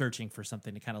obviously searching for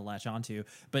something to kind of latch onto,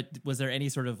 but was there any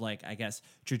sort of like, I guess,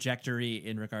 trajectory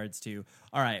in regards to,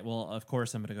 all right, well, of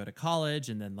course I'm going to go to college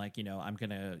and then like, you know, I'm going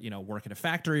to, you know, work at a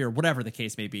factory or whatever the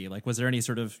case may be. Like, was there any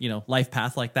sort of, you know, life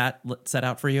path like that set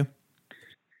out for you?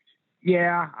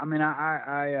 Yeah. I mean,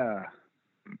 I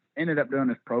ended up doing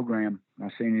this program my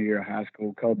senior year of high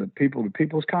school called the People to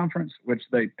People's Conference, which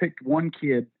they picked one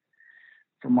kid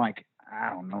from like, I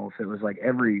don't know if it was like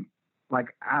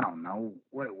I don't know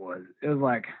what it was. It was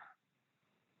like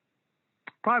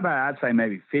probably about, I'd say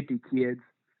maybe 50 kids.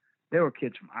 There were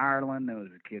kids from Ireland. There was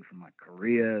a kid from like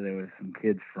Korea. There was some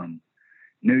kids from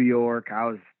New York. I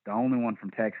was the only one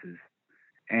from Texas,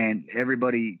 and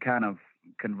everybody kind of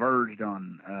converged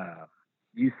on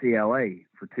UCLA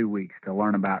for 2 weeks to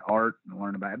learn about art and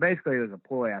learn about it. Basically, it was a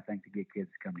ploy, I think, to get kids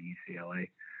to come to UCLA.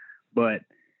 But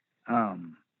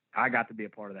I got to be a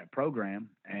part of that program,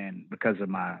 and because of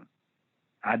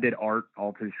I did art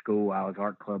all through school. I was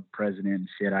art club president and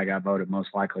shit. I got voted most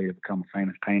likely to become a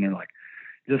famous painter. Like,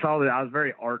 just all that. I was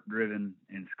very art driven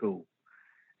in school.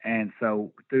 And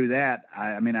so through that,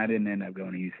 I mean, I didn't end up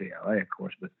going to UCLA, of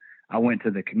course, but I went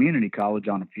to the community college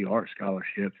on a few art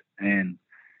scholarships and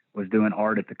was doing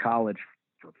art at the college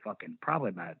for fucking probably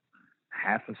about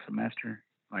half a semester,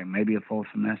 like maybe a full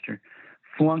semester,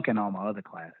 flunking all my other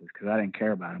classes because I didn't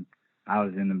care about them. I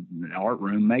was in the art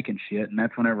room making shit, and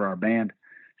that's whenever our band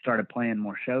started playing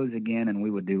more shows again, and we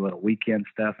would do little weekend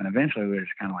stuff. And eventually we were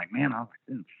just kind of like, man,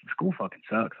 school fucking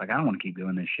sucks. Like, I don't want to keep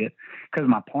doing this shit, because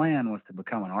my plan was to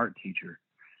become an art teacher.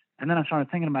 And then I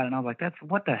started thinking about it, and I was like, that's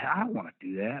what the hell? I don't want to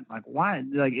do that. Like, why?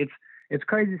 Like, it's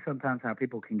crazy sometimes how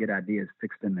people can get ideas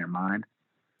fixed in their mind,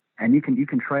 and you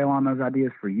can trail on those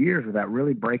ideas for years without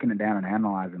really breaking it down and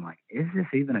analyzing, like, is this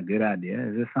even a good idea?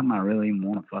 Is this something I really even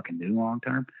want to fucking do long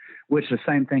term? Which the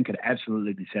same thing could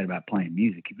absolutely be said about playing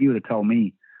music. If you would have told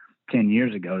me 10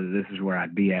 years ago that this is where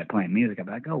I'd be at playing music, I'd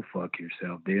be like, go fuck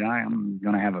yourself, dude. I'm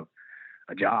going to have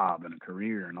a job and a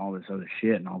career and all this other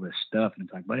shit and all this stuff. And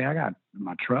it's like, buddy, I got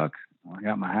my truck, I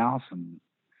got my house, and,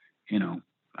 you know,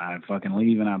 I fucking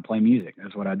leave and I play music.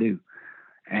 That's what I do.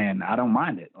 And I don't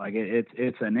mind it. Like,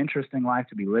 it's an interesting life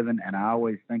to be living. And I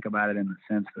always think about it in the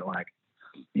sense that, like,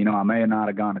 you know, I may not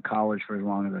have gone to college for as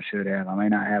long as I should have. I may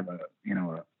not have a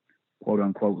quote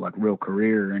unquote, like, real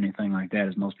career or anything like that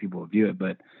as most people view it.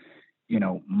 But, you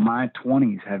know, my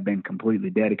 20s have been completely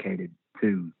dedicated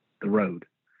to the road,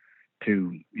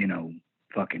 to, you know,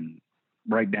 fucking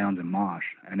breakdowns and mosh.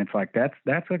 And it's like,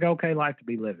 that's like okay life to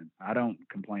be living. I don't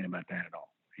complain about that at all.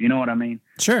 You know what I mean?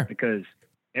 Sure. Because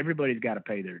everybody's got to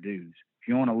pay their dues. If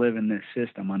you want to live in this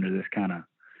system under this kind of,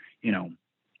 you know,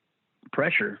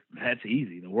 pressure, that's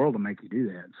easy. The world will make you do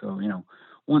that. So, you know,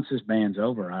 once this band's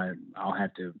over, I'll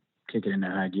have to kick it into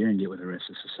high gear and get with the rest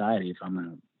of society if I'm going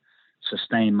to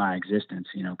sustain my existence,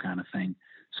 you know, kind of thing.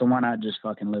 So why not just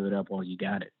fucking live it up while you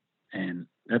got it? And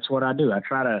that's what I do. I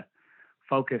try to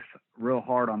focus real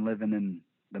hard on living in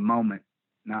the moment,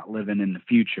 not living in the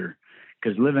future,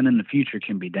 because living in the future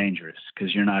can be dangerous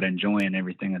because you're not enjoying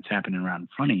everything that's happening right in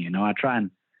front of you. You know, I try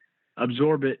and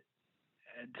absorb it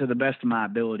to the best of my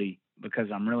ability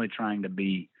because I'm really trying to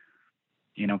be,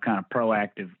 you know, kind of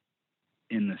proactive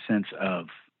in the sense of,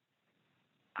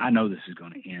 I know this is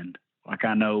going to end. Like,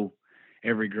 I know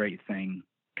every great thing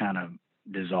kind of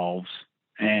dissolves.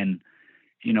 And,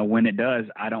 you know, when it does,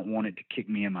 I don't want it to kick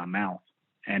me in my mouth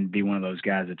and be one of those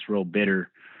guys that's real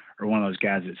bitter, or one of those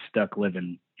guys that's stuck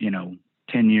living, you know,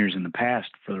 10 years in the past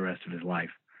for the rest of his life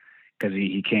because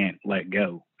he can't let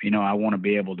go. You know, I want to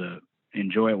be able to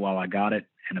enjoy it while I got it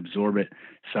and absorb it.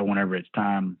 So whenever it's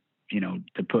time, you know,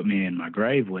 to put me in my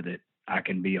grave with it, I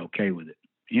can be okay with it.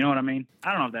 You know what I mean?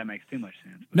 I don't know if that makes too much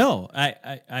sense. No,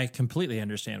 I completely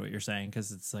understand what you're saying,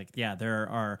 because it's like, yeah, there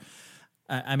are,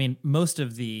 I mean, most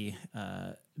of the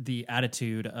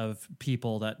attitude of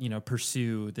people that, you know,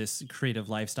 pursue this creative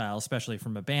lifestyle, especially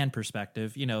from a band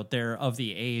perspective, you know, they're of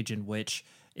the age in which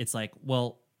it's like,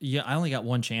 well, yeah, I only got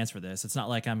one chance for this. It's not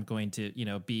like I'm going to, you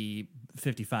know, be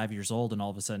 55 years old and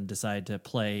all of a sudden decide to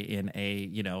play in a,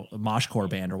 you know, a moshcore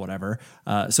band or whatever.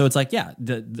 So it's like, yeah,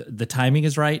 the timing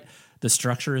is right. The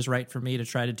structure is right for me to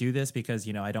try to do this because,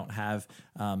 you know, I don't have,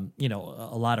 you know,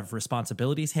 a lot of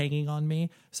responsibilities hanging on me.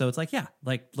 So it's like, yeah,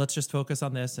 like, let's just focus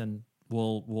on this and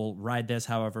we'll ride this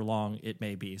however long it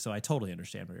may be. So I totally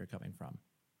understand where you're coming from.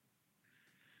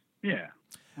 Yeah.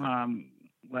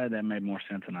 Glad that made more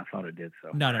sense than I thought it did.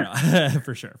 So no,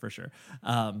 for sure.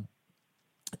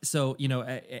 So, you know,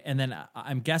 and then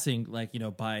I'm guessing, like, you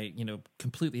know, by, you know,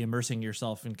 completely immersing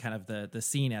yourself in kind of the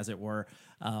scene, as it were,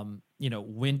 you know,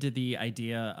 when did the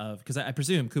idea of, because I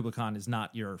presume Kublai is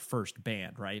not your first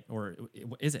band, right? Or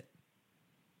is it?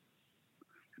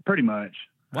 Pretty much.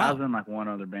 Wow. I was in like one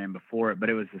other band before it, but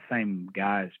it was the same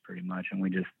guys pretty much. And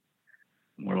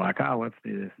we're like, oh, let's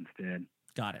do this instead.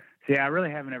 Got it. See, I really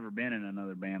haven't ever been in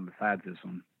another band besides this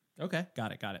one. Okay.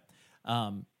 Got it.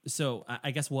 So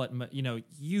I guess what, you know,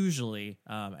 usually,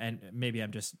 and maybe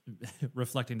I'm just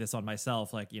reflecting this on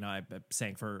myself, like, you know, I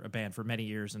sang for a band for many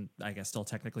years and I guess still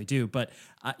technically do, but,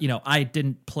 you know, I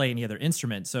didn't play any other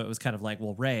instrument. So it was kind of like,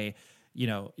 well, Ray, you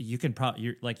know, you can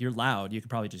probably, you're loud, you could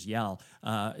probably just yell.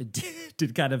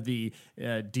 Did kind of the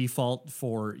default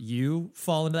for you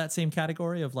fall into that same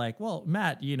category of like, well,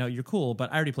 Matt, you know, you're cool,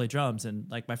 but I already play drums and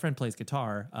like my friend plays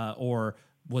guitar, or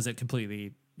was it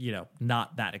completely,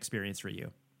 not that experience for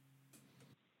you?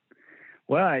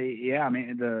 Well, yeah, I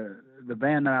mean, the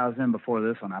band that I was in before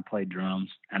this one, I played drums,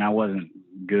 and I wasn't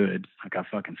good. Like, I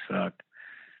fucking sucked.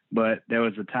 But there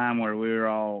was a time where we were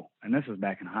all, and this was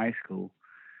back in high school,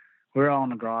 we were all in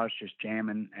the garage just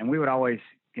jamming, and we would always,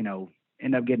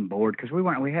 end up getting bored because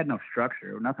we had no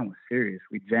structure. Nothing was serious.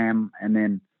 We'd jam, and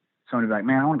then somebody would be like,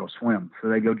 man, I want to go swim. So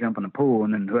they'd go jump in the pool,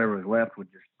 and then whoever was left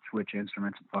would just switch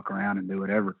instruments and fuck around and do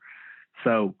whatever.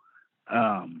 So,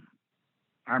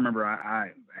 I remember I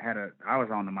was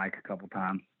on the mic a couple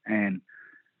times, and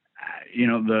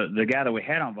the guy that we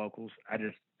had on vocals, I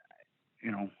just,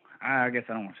 I guess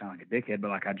I don't want to sound like a dickhead,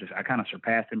 but like I kind of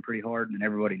surpassed him pretty hard, and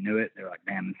everybody knew it. They were like,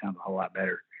 "Damn, this sounds a whole lot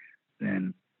better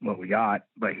than what we got."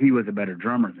 But he was a better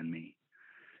drummer than me,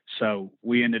 so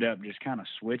we ended up just kind of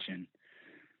switching,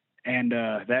 and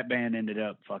that band ended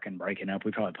up fucking breaking up.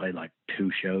 We probably played like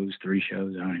 3 shows, I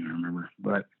don't even remember,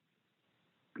 but.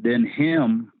 Then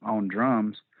him on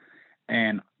drums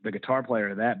and the guitar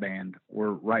player of that band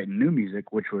were writing new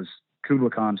music, which was Kublai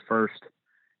Khan's first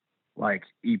like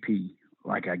EP,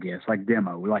 like I guess, like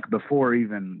demo, like before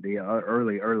even the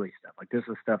early stuff. Like this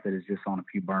is stuff that is just on a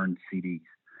few burned CDs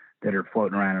that are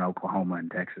floating around in Oklahoma and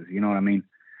Texas. You know what I mean?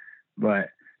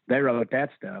 But they wrote that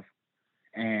stuff,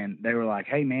 and they were like,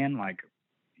 "Hey man, like,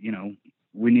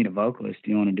 we need a vocalist.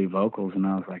 Do you want to do vocals?" And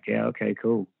I was like, "Yeah, okay,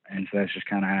 cool." And so that's just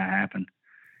kind of how it happened.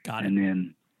 Got it. And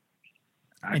then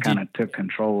I kind of took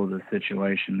control of the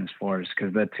situation as far as,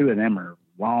 because the 2 of them are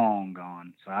long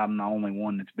gone. So I'm the only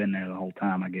one that's been there the whole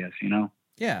time, I guess,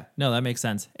 Yeah, no, that makes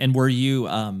sense. And were you,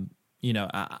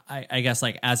 I guess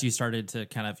like as you started to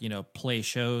kind of, play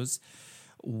shows,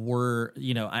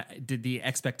 did the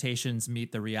expectations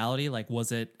meet the reality? Like,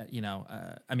 was it,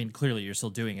 I mean, clearly you're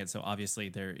still doing it. So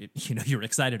obviously you're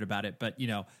excited about it, but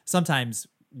sometimes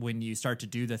when you start to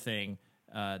do the thing,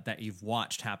 that you've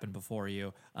watched happen before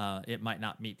you, it might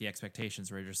not meet the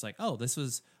expectations where you're just like, oh, this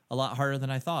was a lot harder than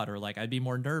I thought, or like I'd be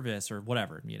more nervous or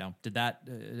whatever, Did that,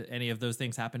 any of those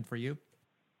things happen for you?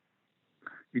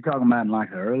 You talking about in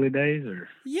like the early days or?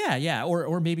 Yeah.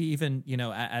 Or maybe even,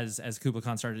 as Kublai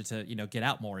Khan started to, get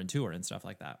out more and tour and stuff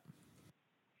like that.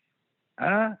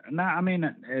 No, I mean,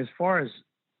 as far as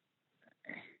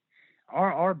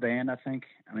our band, I think,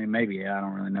 maybe, I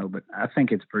don't really know, but I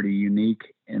think it's pretty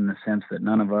unique in the sense that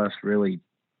none of us really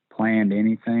planned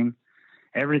anything.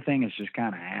 Everything has just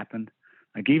kind of happened.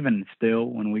 Like even still,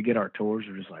 when we get our tours,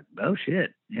 we're just like, oh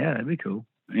shit, yeah, that'd be cool.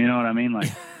 You know what I mean?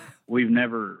 Like we've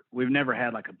never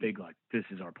had like a big, like, this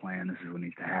is our plan. This is what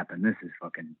needs to happen. This is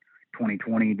fucking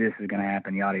 2020. This is going to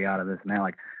happen, yada, yada, this and that.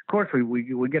 Like, of course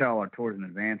we get all our tours in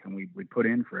advance and we put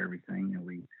in for everything and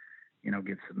we,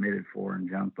 get submitted for and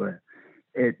junk, but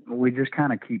we just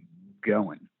kind of keep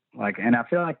going. Like, and I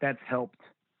feel like that's helped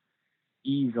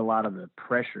ease a lot of the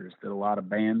pressures that a lot of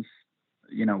bands,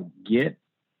 get,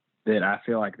 that I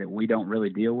feel like that we don't really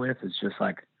deal with. It's just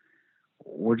like,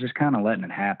 we're just kind of letting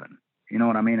it happen. You know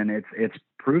what I mean? And it's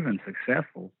proven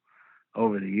successful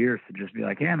over the years to just be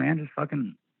like, yeah, man, just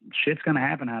fucking shit's going to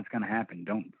happen how it's going to happen.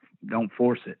 Don't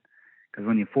force it. Because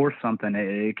when you force something,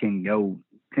 it can go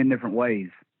 10 different ways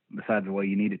besides the way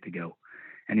you need it to go.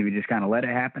 And if you just kind of let it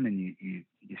happen and you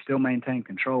still maintain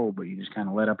control, but you just kind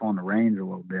of let up on the reins a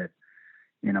little bit,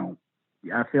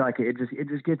 I feel like it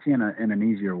just gets you in an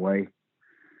easier way.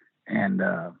 And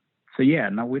so, yeah,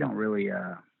 no, we don't really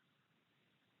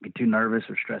get too nervous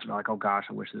or stressed about like, oh gosh,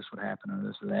 I wish this would happen or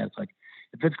this or that. It's like,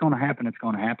 if it's going to happen, it's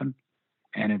going to happen.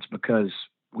 And it's because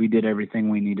we did everything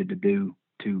we needed to do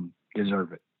to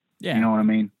deserve it. Yeah. You know what I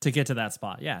mean? To get to that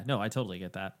spot. Yeah, no, I totally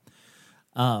get that.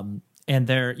 And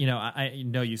there, I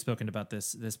know you've spoken about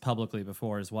this publicly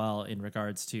before as well in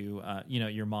regards to,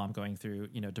 your mom going through,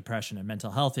 depression and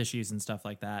mental health issues and stuff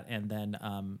like that. And then,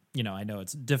 I know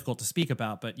it's difficult to speak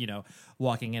about, but,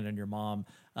 walking in on your mom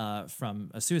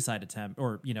from a suicide attempt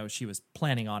or, she was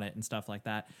planning on it and stuff like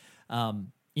that.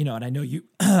 And I know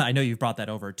you've brought that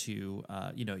over to,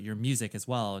 your music as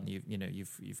well. And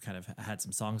you've kind of had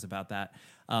some songs about that.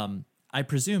 I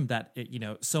presume that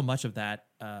so much of that,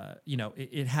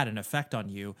 it had an effect on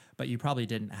you, but you probably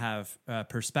didn't have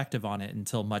perspective on it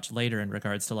until much later in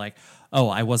regards to like, oh,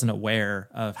 I wasn't aware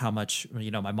of how much,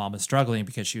 my mom was struggling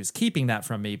because she was keeping that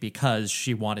from me because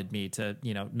she wanted me to,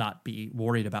 not be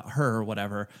worried about her or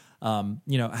whatever.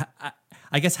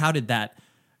 I guess, how did that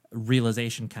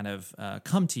realization kind of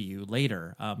come to you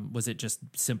later? Was it just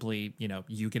simply,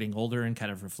 you getting older and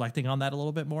kind of reflecting on that a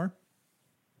little bit more?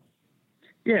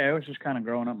 Yeah, it was just kind of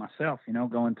growing up myself,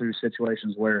 going through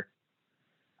situations where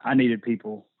I needed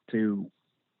people to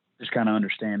just kind of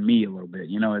understand me a little bit.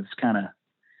 It's kind of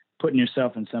putting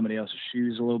yourself in somebody else's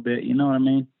shoes a little bit. You know what I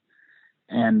mean?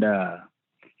 And,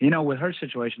 with her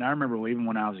situation, I remember even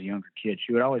when I was a younger kid,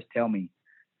 she would always tell me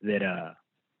that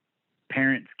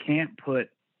parents can't put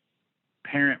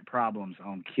parent problems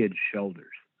on kids' shoulders.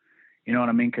 You know what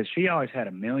I mean? Because she always had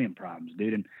a million problems,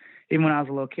 dude. And even when I was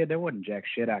a little kid, there wasn't jack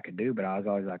shit I could do, but I was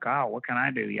always like, oh, what can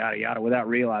I do? Yada, yada, without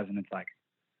realizing it's like,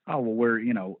 oh, well, we're,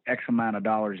 X amount of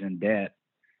dollars in debt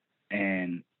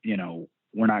and,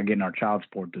 we're not getting our child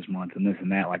support this month and this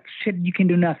and that. Like, shit, you can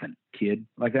do nothing, kid.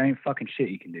 Like, there ain't fucking shit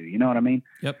you can do. You know what I mean?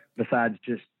 Yep. Besides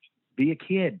just be a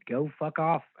kid, go fuck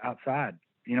off outside.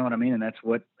 You know what I mean? And that's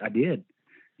what I did.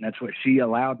 And that's what she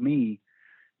allowed me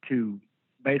to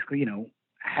basically,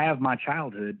 have my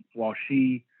childhood while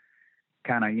she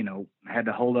kind of, had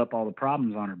to hold up all the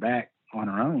problems on her back on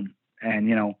her own. And,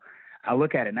 I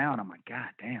look at it now and I'm like, God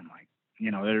damn, like,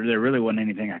 there really wasn't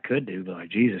anything I could do, but like,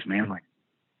 Jesus, man, like,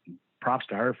 props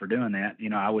to her for doing that.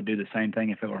 I would do the same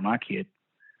thing if it were my kid.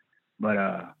 But,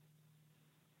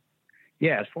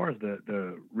 yeah, as far as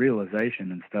the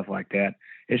realization and stuff like that,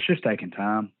 it's just taking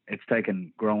time. It's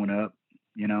taken growing up,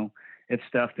 it's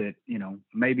stuff that,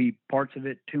 maybe parts of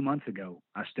it 2 months ago,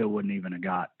 I still wouldn't even have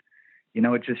got,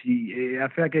 it's just, I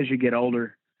feel like as you get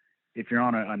older, if you're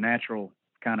on a natural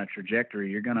kind of trajectory,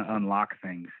 you're going to unlock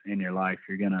things in your life.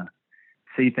 You're going to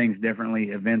see things differently.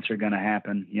 Events are going to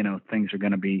happen, things are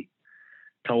going to be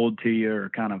told to you or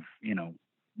kind of,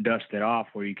 dusted off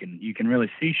where you can really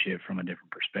see shit from a different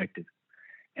perspective.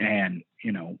 And,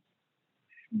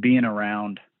 being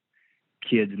around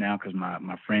kids now, cause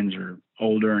my friends are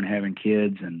older and having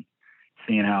kids and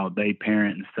seeing how they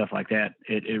parent and stuff like that,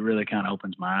 it really kind of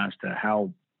opens my eyes to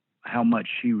how much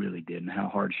she really did and how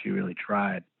hard she really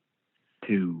tried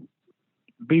to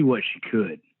be what she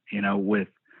could, with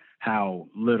how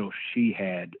little she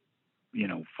had,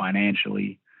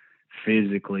 financially,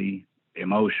 physically,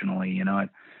 emotionally,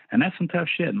 and that's some tough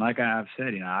shit. And like I've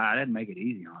said, I didn't make it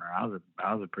easy on her.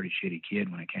 I was a pretty shitty kid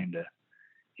when it came to,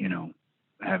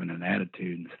 having an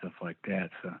attitude and stuff like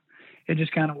that. So it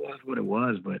just kind of was what it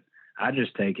was. But I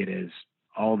just take it as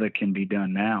all that can be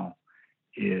done now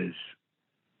is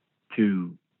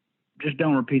to just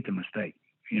don't repeat the mistake.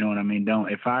 You know what I mean?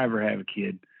 If I ever have a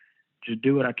kid, just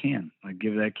do what I can. Like,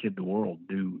 give that kid the world.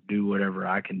 Do whatever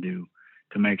I can do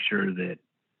to make sure that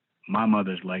my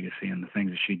mother's legacy and the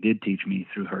things that she did teach me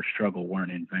through her struggle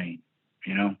weren't in vain,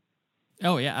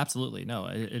 Oh yeah, absolutely. No,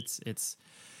 it's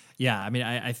yeah. I mean,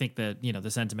 I think that,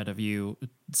 the sentiment of you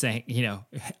saying,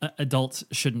 adults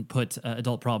shouldn't put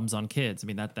adult problems on kids. I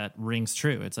mean, that rings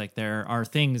true. It's like, there are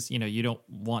things, you don't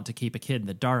want to keep a kid in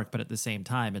the dark, but at the same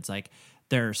time, it's like,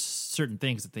 there are certain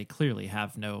things that they clearly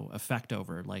have no effect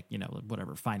over, like,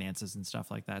 whatever, finances and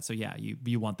stuff like that. So yeah,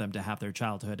 you want them to have their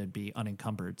childhood and be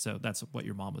unencumbered. So that's what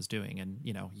your mom was doing. And,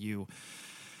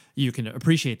 you can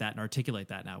appreciate that and articulate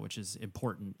that now, which is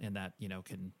important. And that,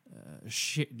 can,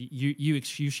 you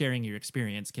sharing your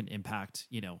experience can impact,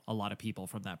 a lot of people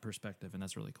from that perspective. And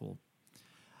that's really cool.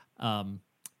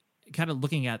 Kind of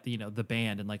looking at the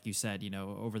band, and like you said,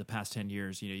 over the past 10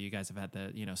 years, you guys have had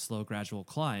the slow gradual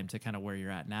climb to kind of where you're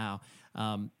at now.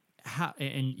 How,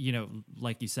 and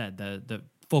like you said, the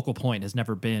focal point has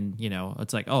never been,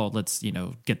 it's like, oh, let's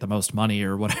get the most money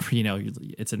or whatever.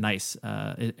 It's a nice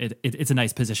it's a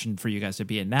nice position for you guys to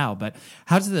be in now. But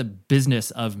how does the business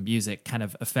of music kind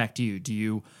of affect you? Do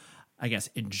you, I guess,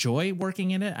 enjoy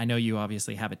working in it? I know you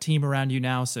obviously have a team around you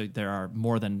now, so there are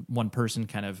more than one person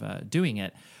kind of doing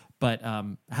it. But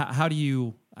how do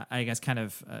you, I guess, kind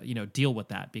of, deal with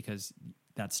that? Because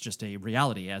that's just a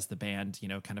reality as the band,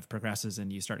 kind of progresses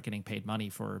and you start getting paid money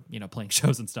for, playing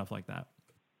shows and stuff like that.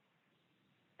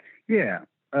 Yeah.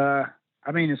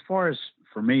 I mean, as far as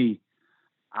for me,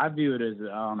 I view it as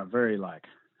on a very,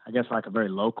 a very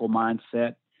local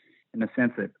mindset, in the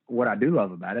sense that what I do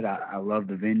love about it, I love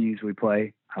the venues we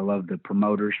play. I love the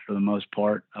promoters for the most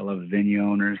part. I love the venue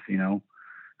owners,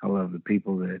 I love the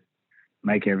people that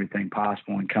make everything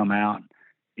possible and come out.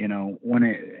 When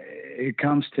it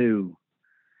comes to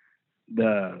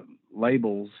the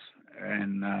labels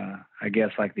and I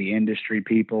guess like the industry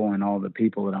people and all the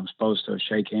people that I'm supposed to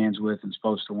shake hands with and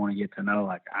supposed to want to get to know,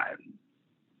 like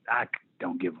I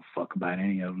don't give a fuck about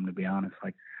any of them, to be honest.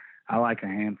 Like, I like a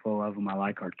handful of them. I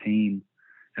like our team.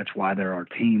 That's why they're our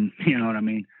team. You know what I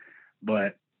mean?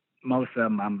 But most of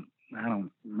them,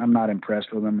 I'm not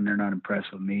impressed with them, and they're not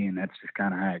impressed with me, and that's just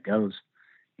kind of how it goes.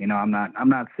 I'm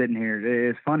not sitting here.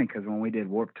 It's funny because when we did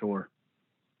Warped Tour,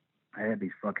 I had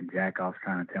these fucking jackoffs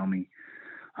trying to tell me,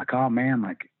 like, oh man,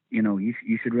 like, you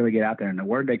should really get out there. And the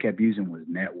word they kept using was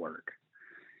network.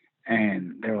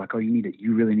 And they were like, "Oh,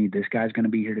 you really need this guy's going to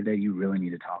be here today. You really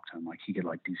need to talk to him. Like, he could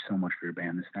like do so much for your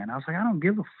band, this and that." And I was like, "I don't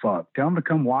give a fuck. Tell him to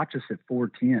come watch us at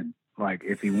 410. Like,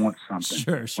 if he wants something."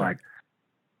 Sure. Like,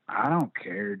 I don't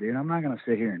care, dude. I'm not going to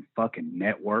sit here and fucking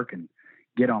network and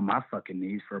get on my fucking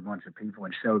knees for a bunch of people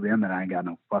and show them that I ain't got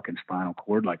no fucking spinal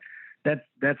cord. Like,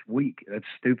 that's weak. That's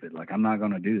stupid. Like, I'm not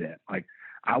going to do that. Like,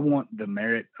 I want the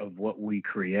merit of what we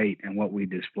create and what we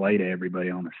display to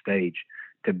everybody on the stage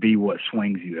to be what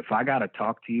swings you. If I got to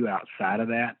talk to you outside of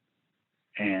that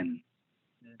and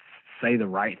say the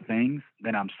right things,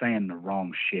 then I'm saying the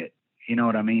wrong shit. You know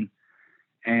what I mean?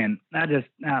 And I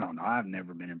don't know. I've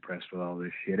never been impressed with all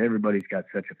this shit. Everybody's got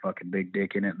such a fucking big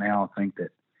dick in it. And they all think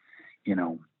that, you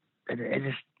know, it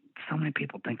just, so many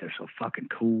people think they're so fucking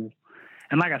cool.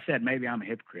 And like I said, maybe I'm a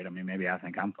hypocrite. I mean, maybe I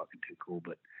think I'm fucking too cool,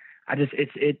 but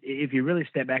if you really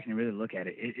step back and you really look at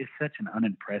it, it's such an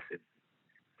unimpressive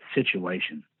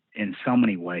situation in so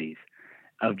many ways,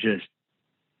 of just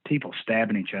people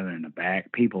stabbing each other in the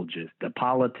back, people just, the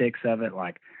politics of it,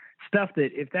 like stuff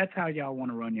that if that's how y'all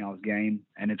want to run y'all's game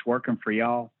and it's working for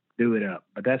y'all, do it up.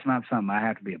 But that's not something I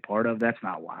have to be a part of. That's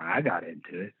not why I got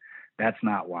into it. That's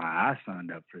not why I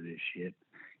signed up for this shit.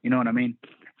 You know what I mean?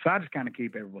 So I just kind of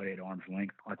keep everybody at arm's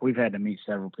length. Like, we've had to meet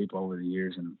several people over the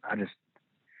years, and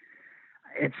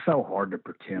it's so hard to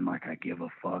pretend like I give a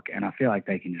fuck. And I feel like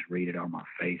they can just read it on my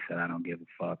face that I don't give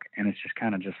a fuck. And it's just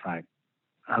kind of just like,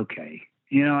 okay,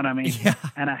 you know what I mean? Yeah.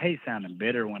 And I hate sounding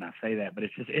bitter when I say that, but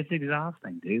it's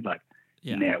exhausting, dude. Like,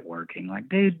 Yeah. networking. Like,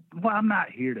 dude, well, I'm not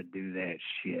here to do that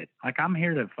shit. Like, I'm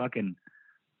here to fucking,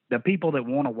 the people that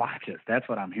want to watch us, that's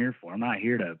what I'm here for. I'm not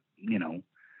here to, you know,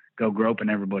 go groping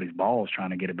everybody's balls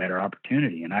trying to get a better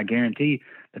opportunity. And I guarantee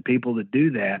the people that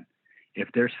do that, if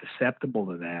they're susceptible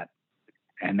to that,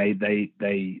 and they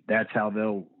that's how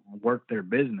they'll work their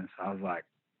business. I was like,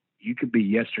 you could be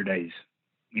yesterday's,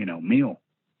 you know, meal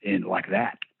in like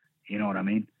that. You know what I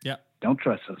mean? Yeah. Don't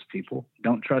trust those people.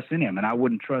 Don't trust any of them. And I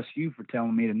wouldn't trust you for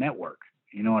telling me to network.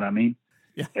 You know what I mean?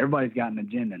 Yeah. Everybody's got an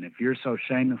agenda. And if you're so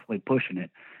shamelessly pushing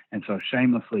it and so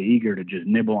shamelessly eager to just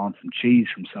nibble on some cheese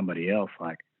from somebody else,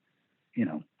 like, you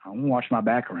know, I won't watch my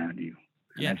back around you.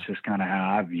 And Yeah. that's just kind of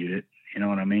how I viewed it. You know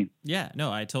what I mean? Yeah,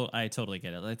 no, I totally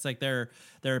get it. It's like there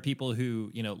are people who,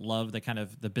 you know, love the kind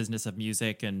of the business of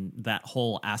music and that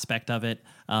whole aspect of it.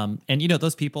 And, you know,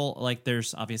 those people, like,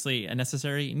 there's obviously a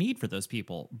necessary need for those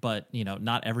people, but, you know,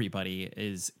 not everybody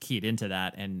is keyed into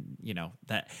that. And, you know,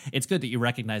 that it's good that you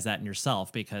recognize that in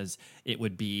yourself, because it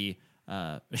would be,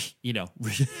 you know,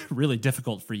 really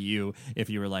difficult for you if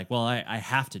you were like, well, I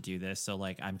have to do this. So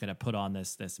like, I'm going to put on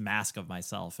this mask of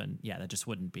myself. And yeah, that just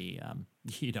wouldn't be,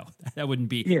 you know, that wouldn't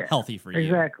be healthy for you.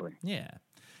 Exactly. Yeah.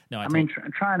 No, I mean,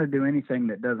 trying to do anything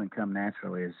that doesn't come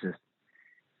naturally is just,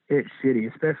 it's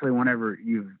shitty, especially whenever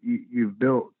you've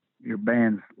built your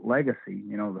band's legacy,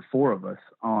 you know, the four of us,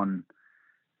 on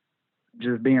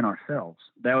just being ourselves.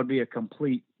 That would be a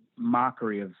complete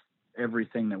mockery of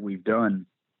everything that we've done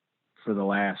for the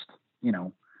last, you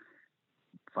know,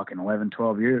 fucking 11,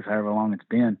 12 years, however long it's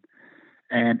been.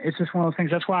 And it's just one of those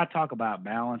things. That's why I talk about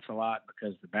balance a lot,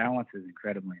 because the balance is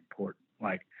incredibly important.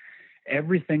 Like,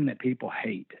 everything that people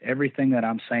hate, everything that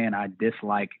I'm saying I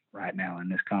dislike right now in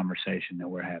this conversation that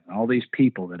we're having, all these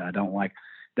people that I don't like,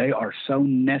 they are so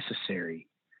necessary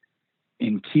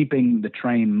in keeping the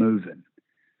train moving.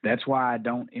 That's why I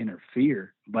don't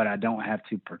interfere, but I don't have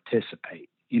to participate.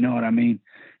 You know what I mean?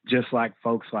 Just like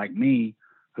folks like me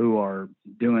who are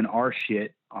doing our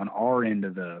shit on our end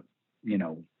of the, you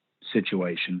know,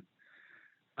 situation,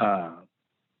 are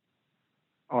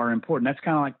important. That's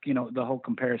kind of like, you know, the whole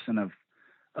comparison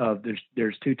of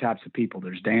there's two types of people.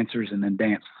 There's dancers and then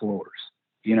dance floors,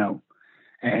 you know,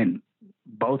 and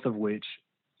both of which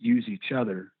use each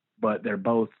other, but they're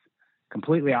both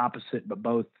completely opposite, but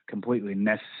both completely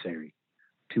necessary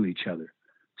to each other.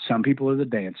 Some people are the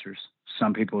dancers,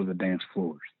 some people are the dance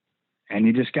floors. And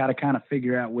you just got to kind of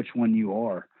figure out which one you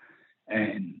are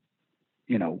and,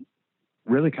 you know,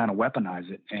 really kind of weaponize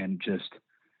it and just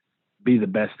be the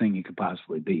best thing you could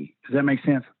possibly be. Does that make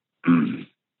sense?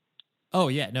 Oh,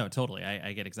 yeah, no, totally.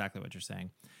 I get exactly what you're saying.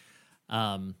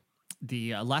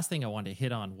 The last thing I wanted to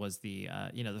hit on was the,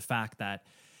 you know, the fact that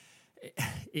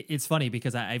it's funny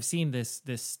because I've seen this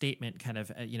statement kind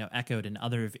of, you know, echoed in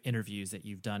other interviews that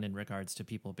you've done in regards to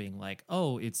people being like,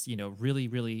 oh, it's, you know, really,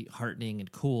 really heartening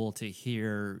and cool to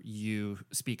hear you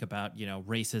speak about, you know,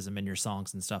 racism in your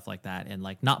songs and stuff like that. And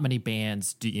like, not many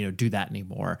bands do that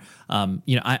anymore.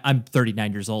 You know, I'm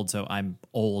 39 years old, so I'm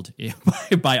old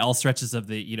by all stretches of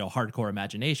the, you know, hardcore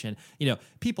imagination. You know,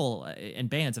 people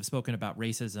and bands have spoken about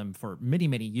racism for many,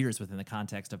 many years within the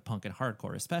context of punk and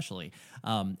hardcore, especially.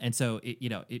 And so,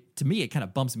 so to me, it kind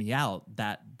of bumps me out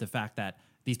that the fact that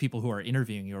these people who are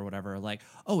interviewing you or whatever are like,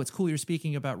 oh, it's cool you're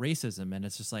speaking about racism. And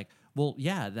it's just like, well,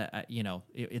 yeah, that,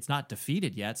 it's not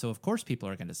defeated yet. So of course people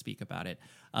are going to speak about it.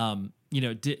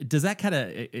 Does that kind of,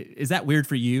 is that weird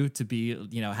for you to be,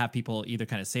 have people either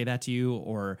kind of say that to you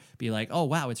or be like, oh,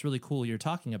 wow, it's really cool you're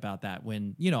talking about that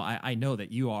when, I know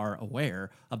that you are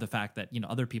aware of the fact that,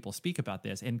 other people speak about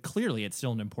this, and clearly it's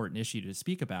still an important issue to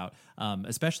speak about,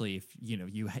 especially if,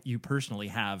 you personally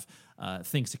have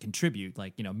things to contribute,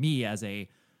 like, me as a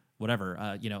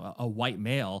whatever, a white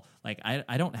male, like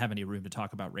I don't have any room to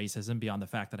talk about racism beyond the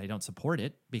fact that I don't support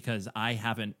it because I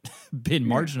haven't been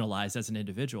marginalized as an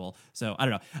individual. So I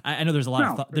don't know. I know there's a lot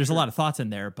a lot of thoughts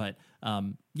in there, but I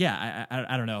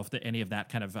don't know if any of that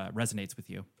kind of resonates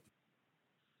with you.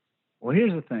 Well,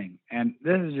 here's the thing, and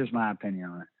this is just my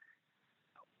opinion on it.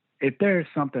 If there's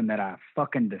something that I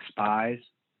fucking despise,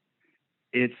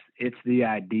 it's the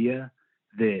idea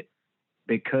that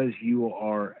because you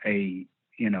are a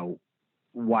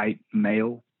white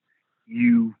male,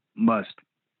 you must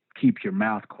keep your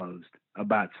mouth closed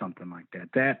about something like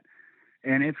that.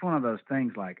 And it's one of those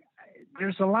things, like,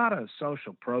 there's a lot of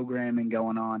social programming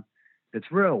going on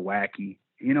that's real wacky.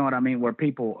 You know what I mean? Where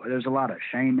there's a lot of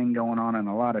shaming going on and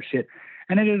a lot of shit.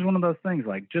 And it is one of those things,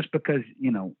 like, just because,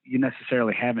 you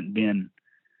necessarily haven't been,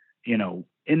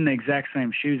 in the exact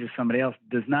same shoes as somebody else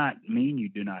does not mean you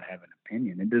do not have an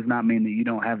opinion. It does not mean that you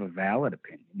don't have a valid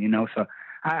opinion, So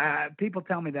people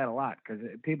tell me that a lot, because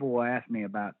people will ask me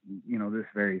about, this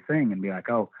very thing and be like,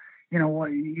 oh,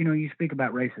 you speak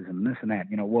about racism and this and that,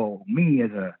 well, me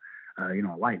as a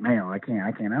white male, I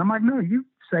can't. And I'm like, no, you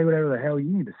say whatever the hell you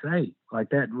need to say, like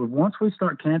that. Once we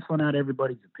start canceling out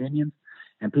everybody's opinions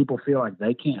and people feel like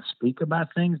they can't speak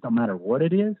about things, no matter what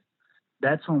it is,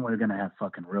 that's when we're going to have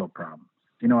fucking real problems.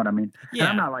 You know what I mean? Yeah.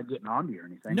 And I'm not like getting on to you or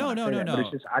anything. No. But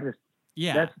it's just,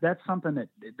 yeah, that's something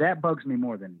that bugs me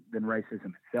more than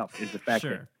racism itself, is the fact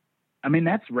that, I mean,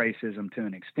 that's racism to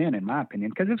an extent, in my opinion,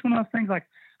 because it's one of those things, like,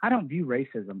 I don't view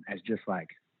racism as just like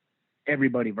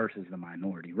everybody versus the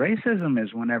minority. Racism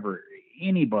is whenever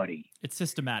anybody, it's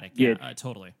systematic.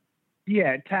 Totally.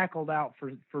 Yeah. Tackled out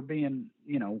for being,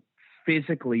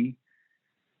 physically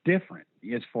different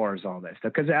as far as all that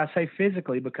stuff. Because I say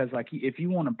physically because, like, if you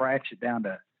want to branch it down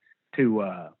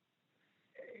to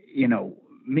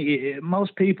me,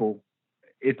 most people,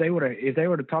 if they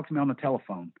were to talk to me on the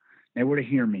telephone, they were to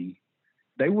hear me,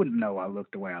 they wouldn't know I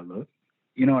look the way I look.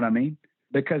 You know what I mean?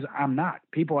 Because I'm not.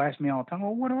 People ask me all the time,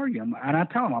 well, what are you? And I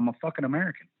tell them I'm a fucking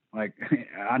American. Like,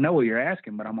 I know what you're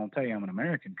asking, but I'm going to tell you I'm an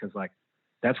American because, like,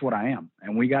 that's what I am.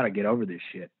 And we got to get over this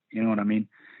shit. You know what I mean?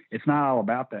 It's not all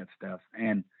about that stuff.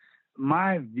 And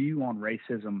my view on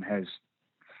racism has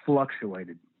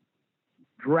fluctuated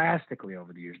drastically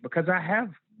over the years because I have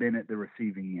been at the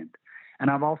receiving end, and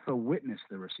I've also witnessed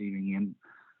the receiving end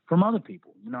from other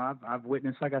people. I've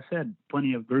witnessed, like I said,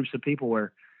 plenty of groups of people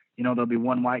where, there'll be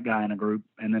one white guy in a group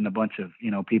and then a bunch of,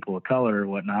 people of color or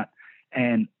whatnot.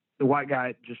 And the white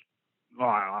guy just, oh,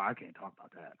 I can't talk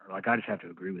about that. Or, like, I just have to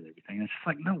agree with everything. And it's just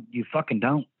like, no, you fucking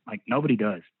don't. Like, nobody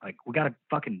does. Like, we got to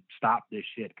fucking stop this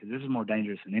shit because this is more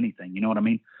dangerous than anything. You know what I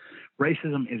mean?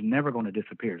 Racism is never going to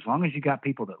disappear. As long as you got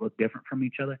people that look different from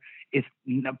each other,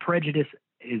 prejudice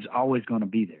is always going to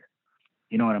be there.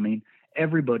 You know what I mean?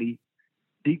 Everybody,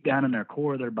 deep down in their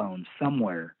core of their bones,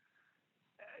 somewhere,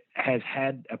 has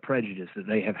had a prejudice that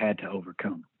they have had to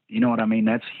overcome. You know what I mean?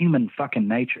 That's human fucking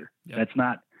nature. Yep. That's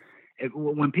not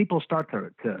when people start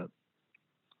to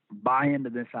buy into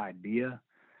this idea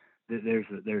that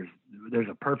there's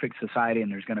a perfect society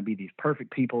and there's going to be these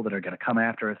perfect people that are going to come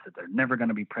after us, that they're never going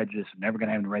to be prejudiced and never going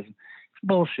to have any racism. It's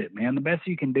bullshit, man. The best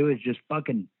you can do is just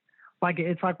fucking, like,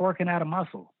 it's like working out a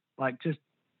muscle. Like, just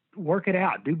work it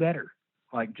out, do better.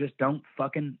 Like, just don't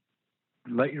fucking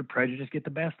let your prejudice get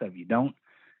the best of you. Don't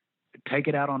take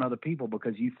it out on other people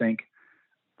because you think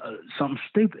something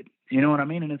stupid. You know what I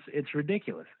mean? And it's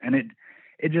ridiculous. And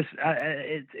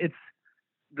it's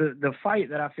the fight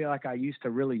that I feel like I used to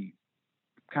really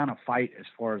kind of fight as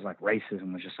far as like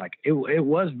racism was just like, it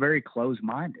was very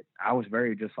closed-minded. I was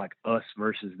very just like us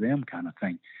versus them kind of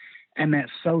thing. And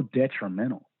that's so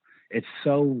detrimental. It's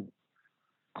so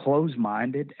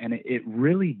closed-minded, and it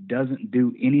really doesn't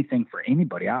do anything for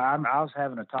anybody. I was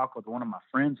having a talk with one of my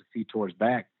friends a few tours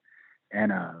back,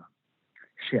 and I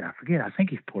forget. I think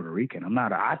he's Puerto Rican.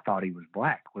 I thought he was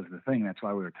black was the thing. That's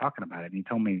why we were talking about it. And he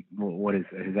told me what his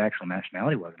actual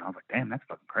nationality was. And I was like, damn, that's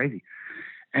fucking crazy.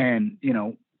 And,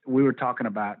 we were talking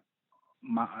about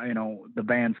the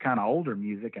band's kind of older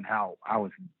music and how I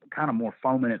was kind of more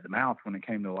foaming at the mouth when it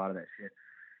came to a lot of that shit.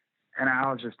 And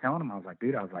I was just telling him, I was like,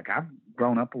 dude, I was like, I've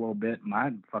grown up a little bit.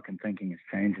 My fucking thinking has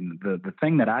changed. And the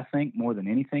thing that I think more than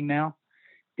anything now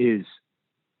is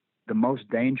the most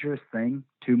dangerous thing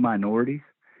to minorities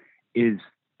is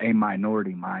a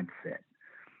minority mindset.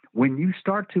 When you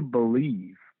start to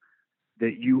believe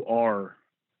that you are,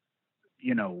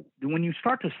 when you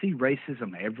start to see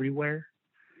racism everywhere,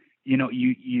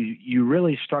 you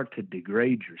really start to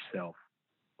degrade yourself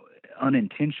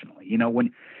unintentionally.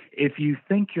 If you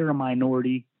think you're a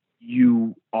minority,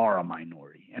 you are a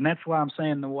minority. And that's why I'm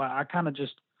saying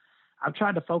I've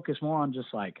tried to focus more on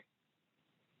just like,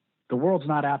 the world's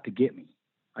not out to get me.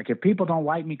 Like, if people don't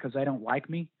like me because they don't like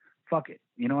me, fuck it.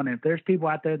 And if there's people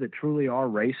out there that truly are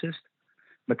racist,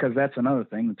 because that's another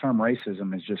thing, the term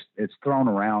racism is just, it's thrown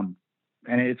around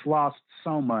and it's lost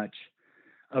so much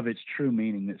of its true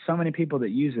meaning that so many people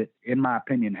that use it, in my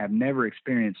opinion, have never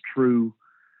experienced true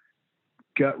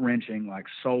gut-wrenching, like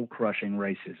soul-crushing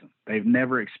racism. They've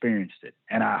never experienced it,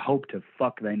 and I hope to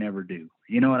fuck they never do.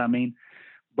 You know what I mean?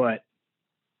 But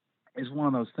it's one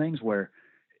of those things where,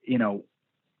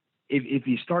 if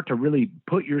you start to really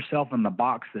put yourself in the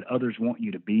box that others want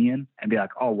you to be in and be like,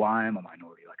 oh, well, I am a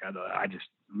minority. Like,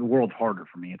 the world's harder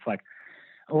for me. It's like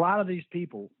a lot of these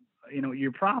people,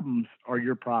 your problems are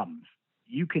your problems.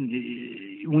 You can,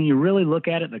 when you really look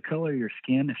at it, the color of your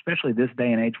skin, especially this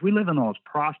day and age, we live in the most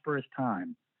prosperous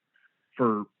time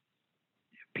for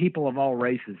people of all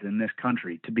races in this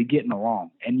country to be getting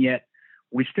along. And yet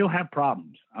we still have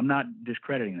problems. I'm not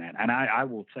discrediting that. And I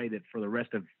will say that for the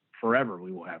rest of forever,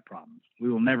 we will have problems. We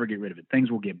will never get rid of it. Things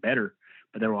will get better,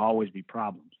 but there will always be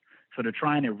problems. So to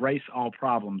try and erase all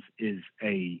problems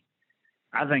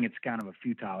I think it's kind of a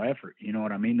futile effort. You know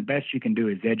what I mean? The best you can do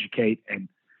is educate, and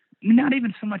not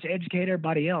even so much educate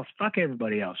everybody else. Fuck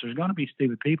everybody else. There's going to be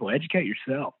stupid people. Educate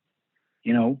yourself.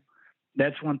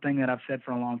 That's one thing that I've said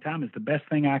for a long time, is the best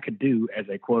thing I could do as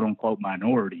a quote unquote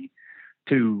minority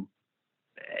to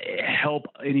help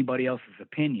anybody else's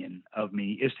opinion of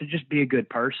me is to just be a good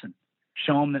person.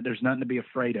 Show them that there's nothing to be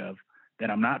afraid of, that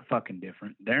I'm not fucking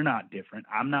different. They're not different.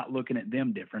 I'm not looking at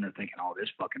them different or thinking, oh, this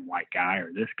fucking white guy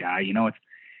or this guy,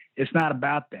 it's not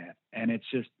about that. And it's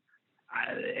just,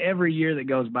 every year that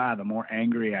goes by, the more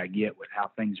angry I get with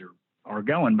how things are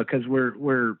going, because we're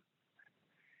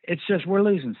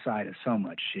losing sight of so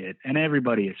much shit, and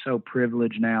everybody is so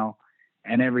privileged now,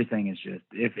 and everything is just,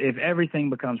 if everything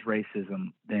becomes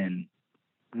racism, then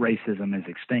racism is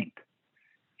extinct.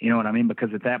 You know what I mean?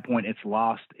 Because at that point it's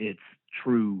lost its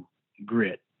true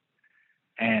grit,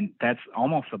 and that's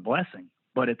almost a blessing.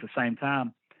 But at the same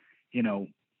time,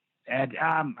 and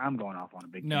I'm going off on a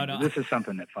big no. This is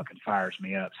something that fucking fires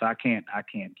me up, so I can't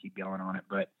keep going on it.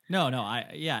 But I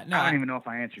don't even know if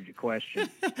I answered your question.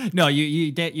 No,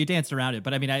 you danced around it,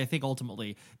 but I mean, I think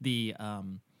ultimately the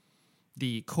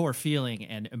core feeling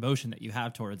and emotion that you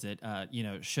have towards it,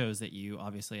 shows that you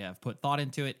obviously have put thought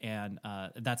into it, and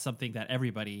that's something that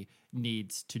everybody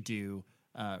needs to do.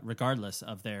 Regardless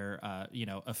of their,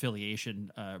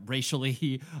 affiliation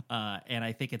racially, and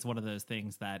I think it's one of those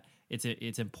things that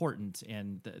it's important,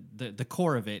 and the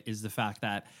core of it is the fact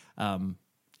that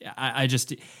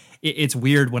it's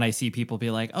weird when I see people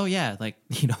be like, oh yeah, like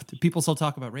people still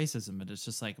talk about racism, and it's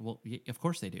just like, well, of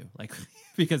course they do, like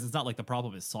because it's not like the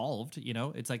problem is solved,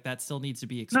 it's like that still needs to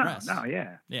be expressed. No,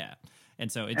 yeah,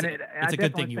 and so it's a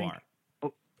good thing you are.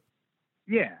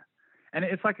 Yeah. And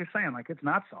it's like you're saying, like, it's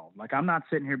not solved. Like, I'm not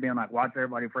sitting here being like, watch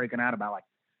everybody freaking out about, like,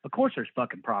 of course there's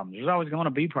fucking problems. There's always going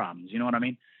to be problems. You know what I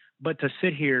mean? But to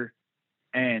sit here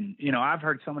and, I've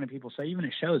heard so many people say, even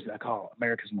in shows, like, oh,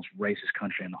 America's the most racist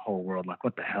country in the whole world. Like,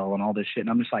 what the hell and all this shit. And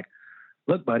I'm just like,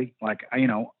 look, buddy, like,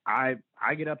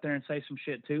 I get up there and say some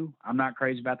shit too. I'm not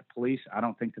crazy about the police. I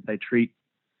don't think that they treat,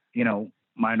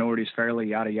 minorities fairly,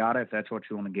 yada, yada, if that's what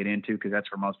you want to get into, because that's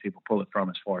where most people pull it from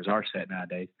as far as our set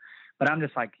nowadays. But I'm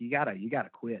just like, you gotta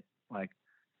quit. Like,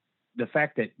 the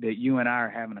fact that you and I are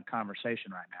having a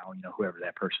conversation right now, whoever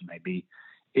that person may be,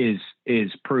 is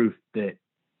proof that,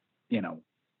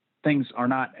 things are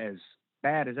not as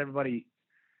bad as everybody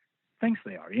thinks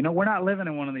they are. We're not living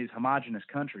in one of these homogenous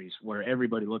countries where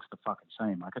everybody looks the fucking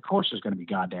same. Like, of course there's going to be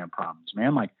goddamn problems,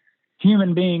 man. Like,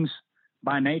 human beings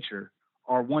by nature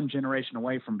are one generation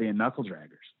away from being knuckle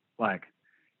draggers. Like,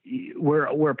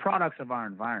 we're products of our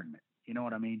environment. You know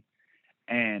what I mean?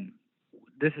 And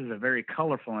this is a very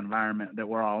colorful environment that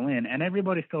we're all in, and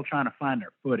everybody's still trying to find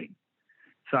their footing.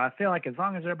 So I feel like as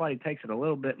long as everybody takes it a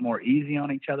little bit more easy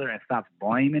on each other and stops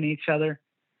blaming each other,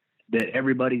 that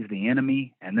everybody's the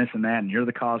enemy and this and that, and you're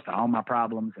the cause to all my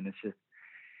problems. And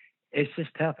it's just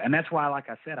tough. And that's why, like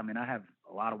I said, I mean, I have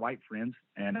a lot of white friends,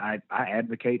 and I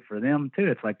advocate for them too.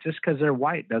 It's like, just because they're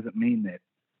white doesn't mean that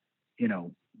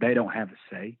they don't have a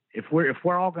say. If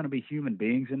we're all going to be human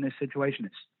beings in this situation,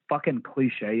 it's fucking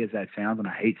cliche as that sounds, and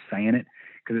I hate saying it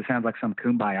because it sounds like some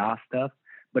kumbaya stuff,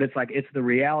 but it's like, it's the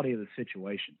reality of the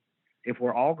situation. If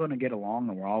we're all going to get along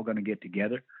and we're all going to get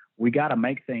together, we got to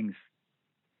make things,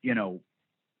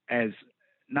 as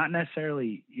not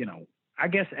necessarily, I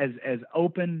guess as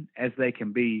open as they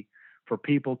can be for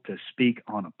people to speak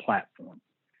on a platform.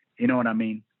 You know what I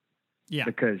mean? Yeah.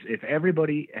 Because if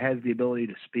everybody has the ability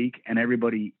to speak and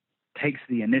everybody takes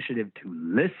the initiative to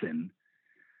listen,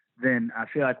 then I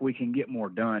feel like we can get more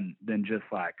done than just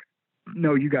like,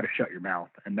 no, you got to shut your mouth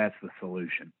and that's the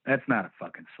solution. That's not a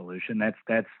fucking solution. It's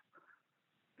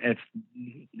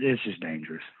just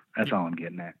dangerous. That's all I'm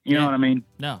getting at. You know what I mean?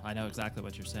 No, I know exactly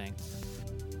what you're saying.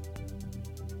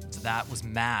 So that was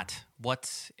Matt.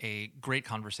 What a great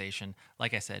conversation.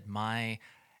 Like I said, my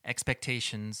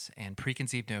expectations and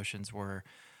preconceived notions were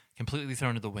completely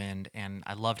thrown to the wind, and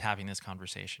I loved having this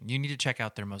conversation. You need to check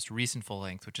out their most recent full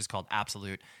length, which is called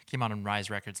Absolute. Came out on Rise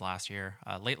Records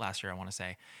late last year, I want to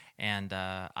say, and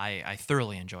I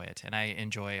thoroughly enjoy it, and I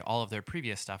enjoy all of their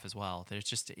previous stuff as well. There's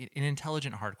just an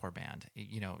intelligent hardcore band,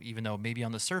 even though maybe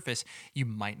on the surface you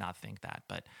might not think that,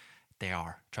 but they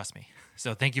are, trust me.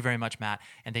 So thank you very much, Matt,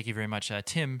 and thank you very much,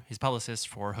 Tim, his publicist,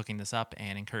 for hooking this up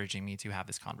and encouraging me to have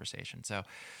this conversation. So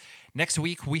next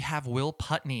week, we have Will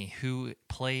Putney, who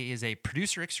is a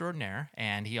producer extraordinaire,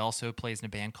 and he also plays in a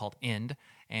band called End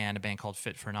and a band called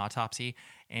Fit for an Autopsy,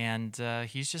 and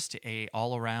he's just a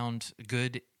all-around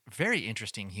good, very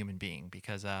interesting human being,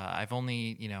 because I've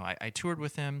only, I toured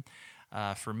with him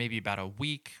for maybe about a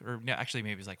week, or no, actually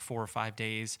maybe it was like 4 or 5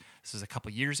 days. This was a couple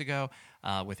years ago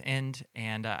with End,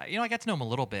 and I got to know him a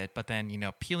little bit, but then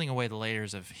peeling away the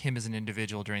layers of him as an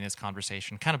individual during this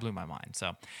conversation kind of blew my mind.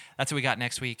 So that's what we got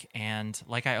next week, and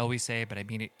like I always say, but I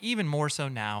mean it even more so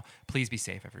now, please be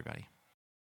safe, everybody.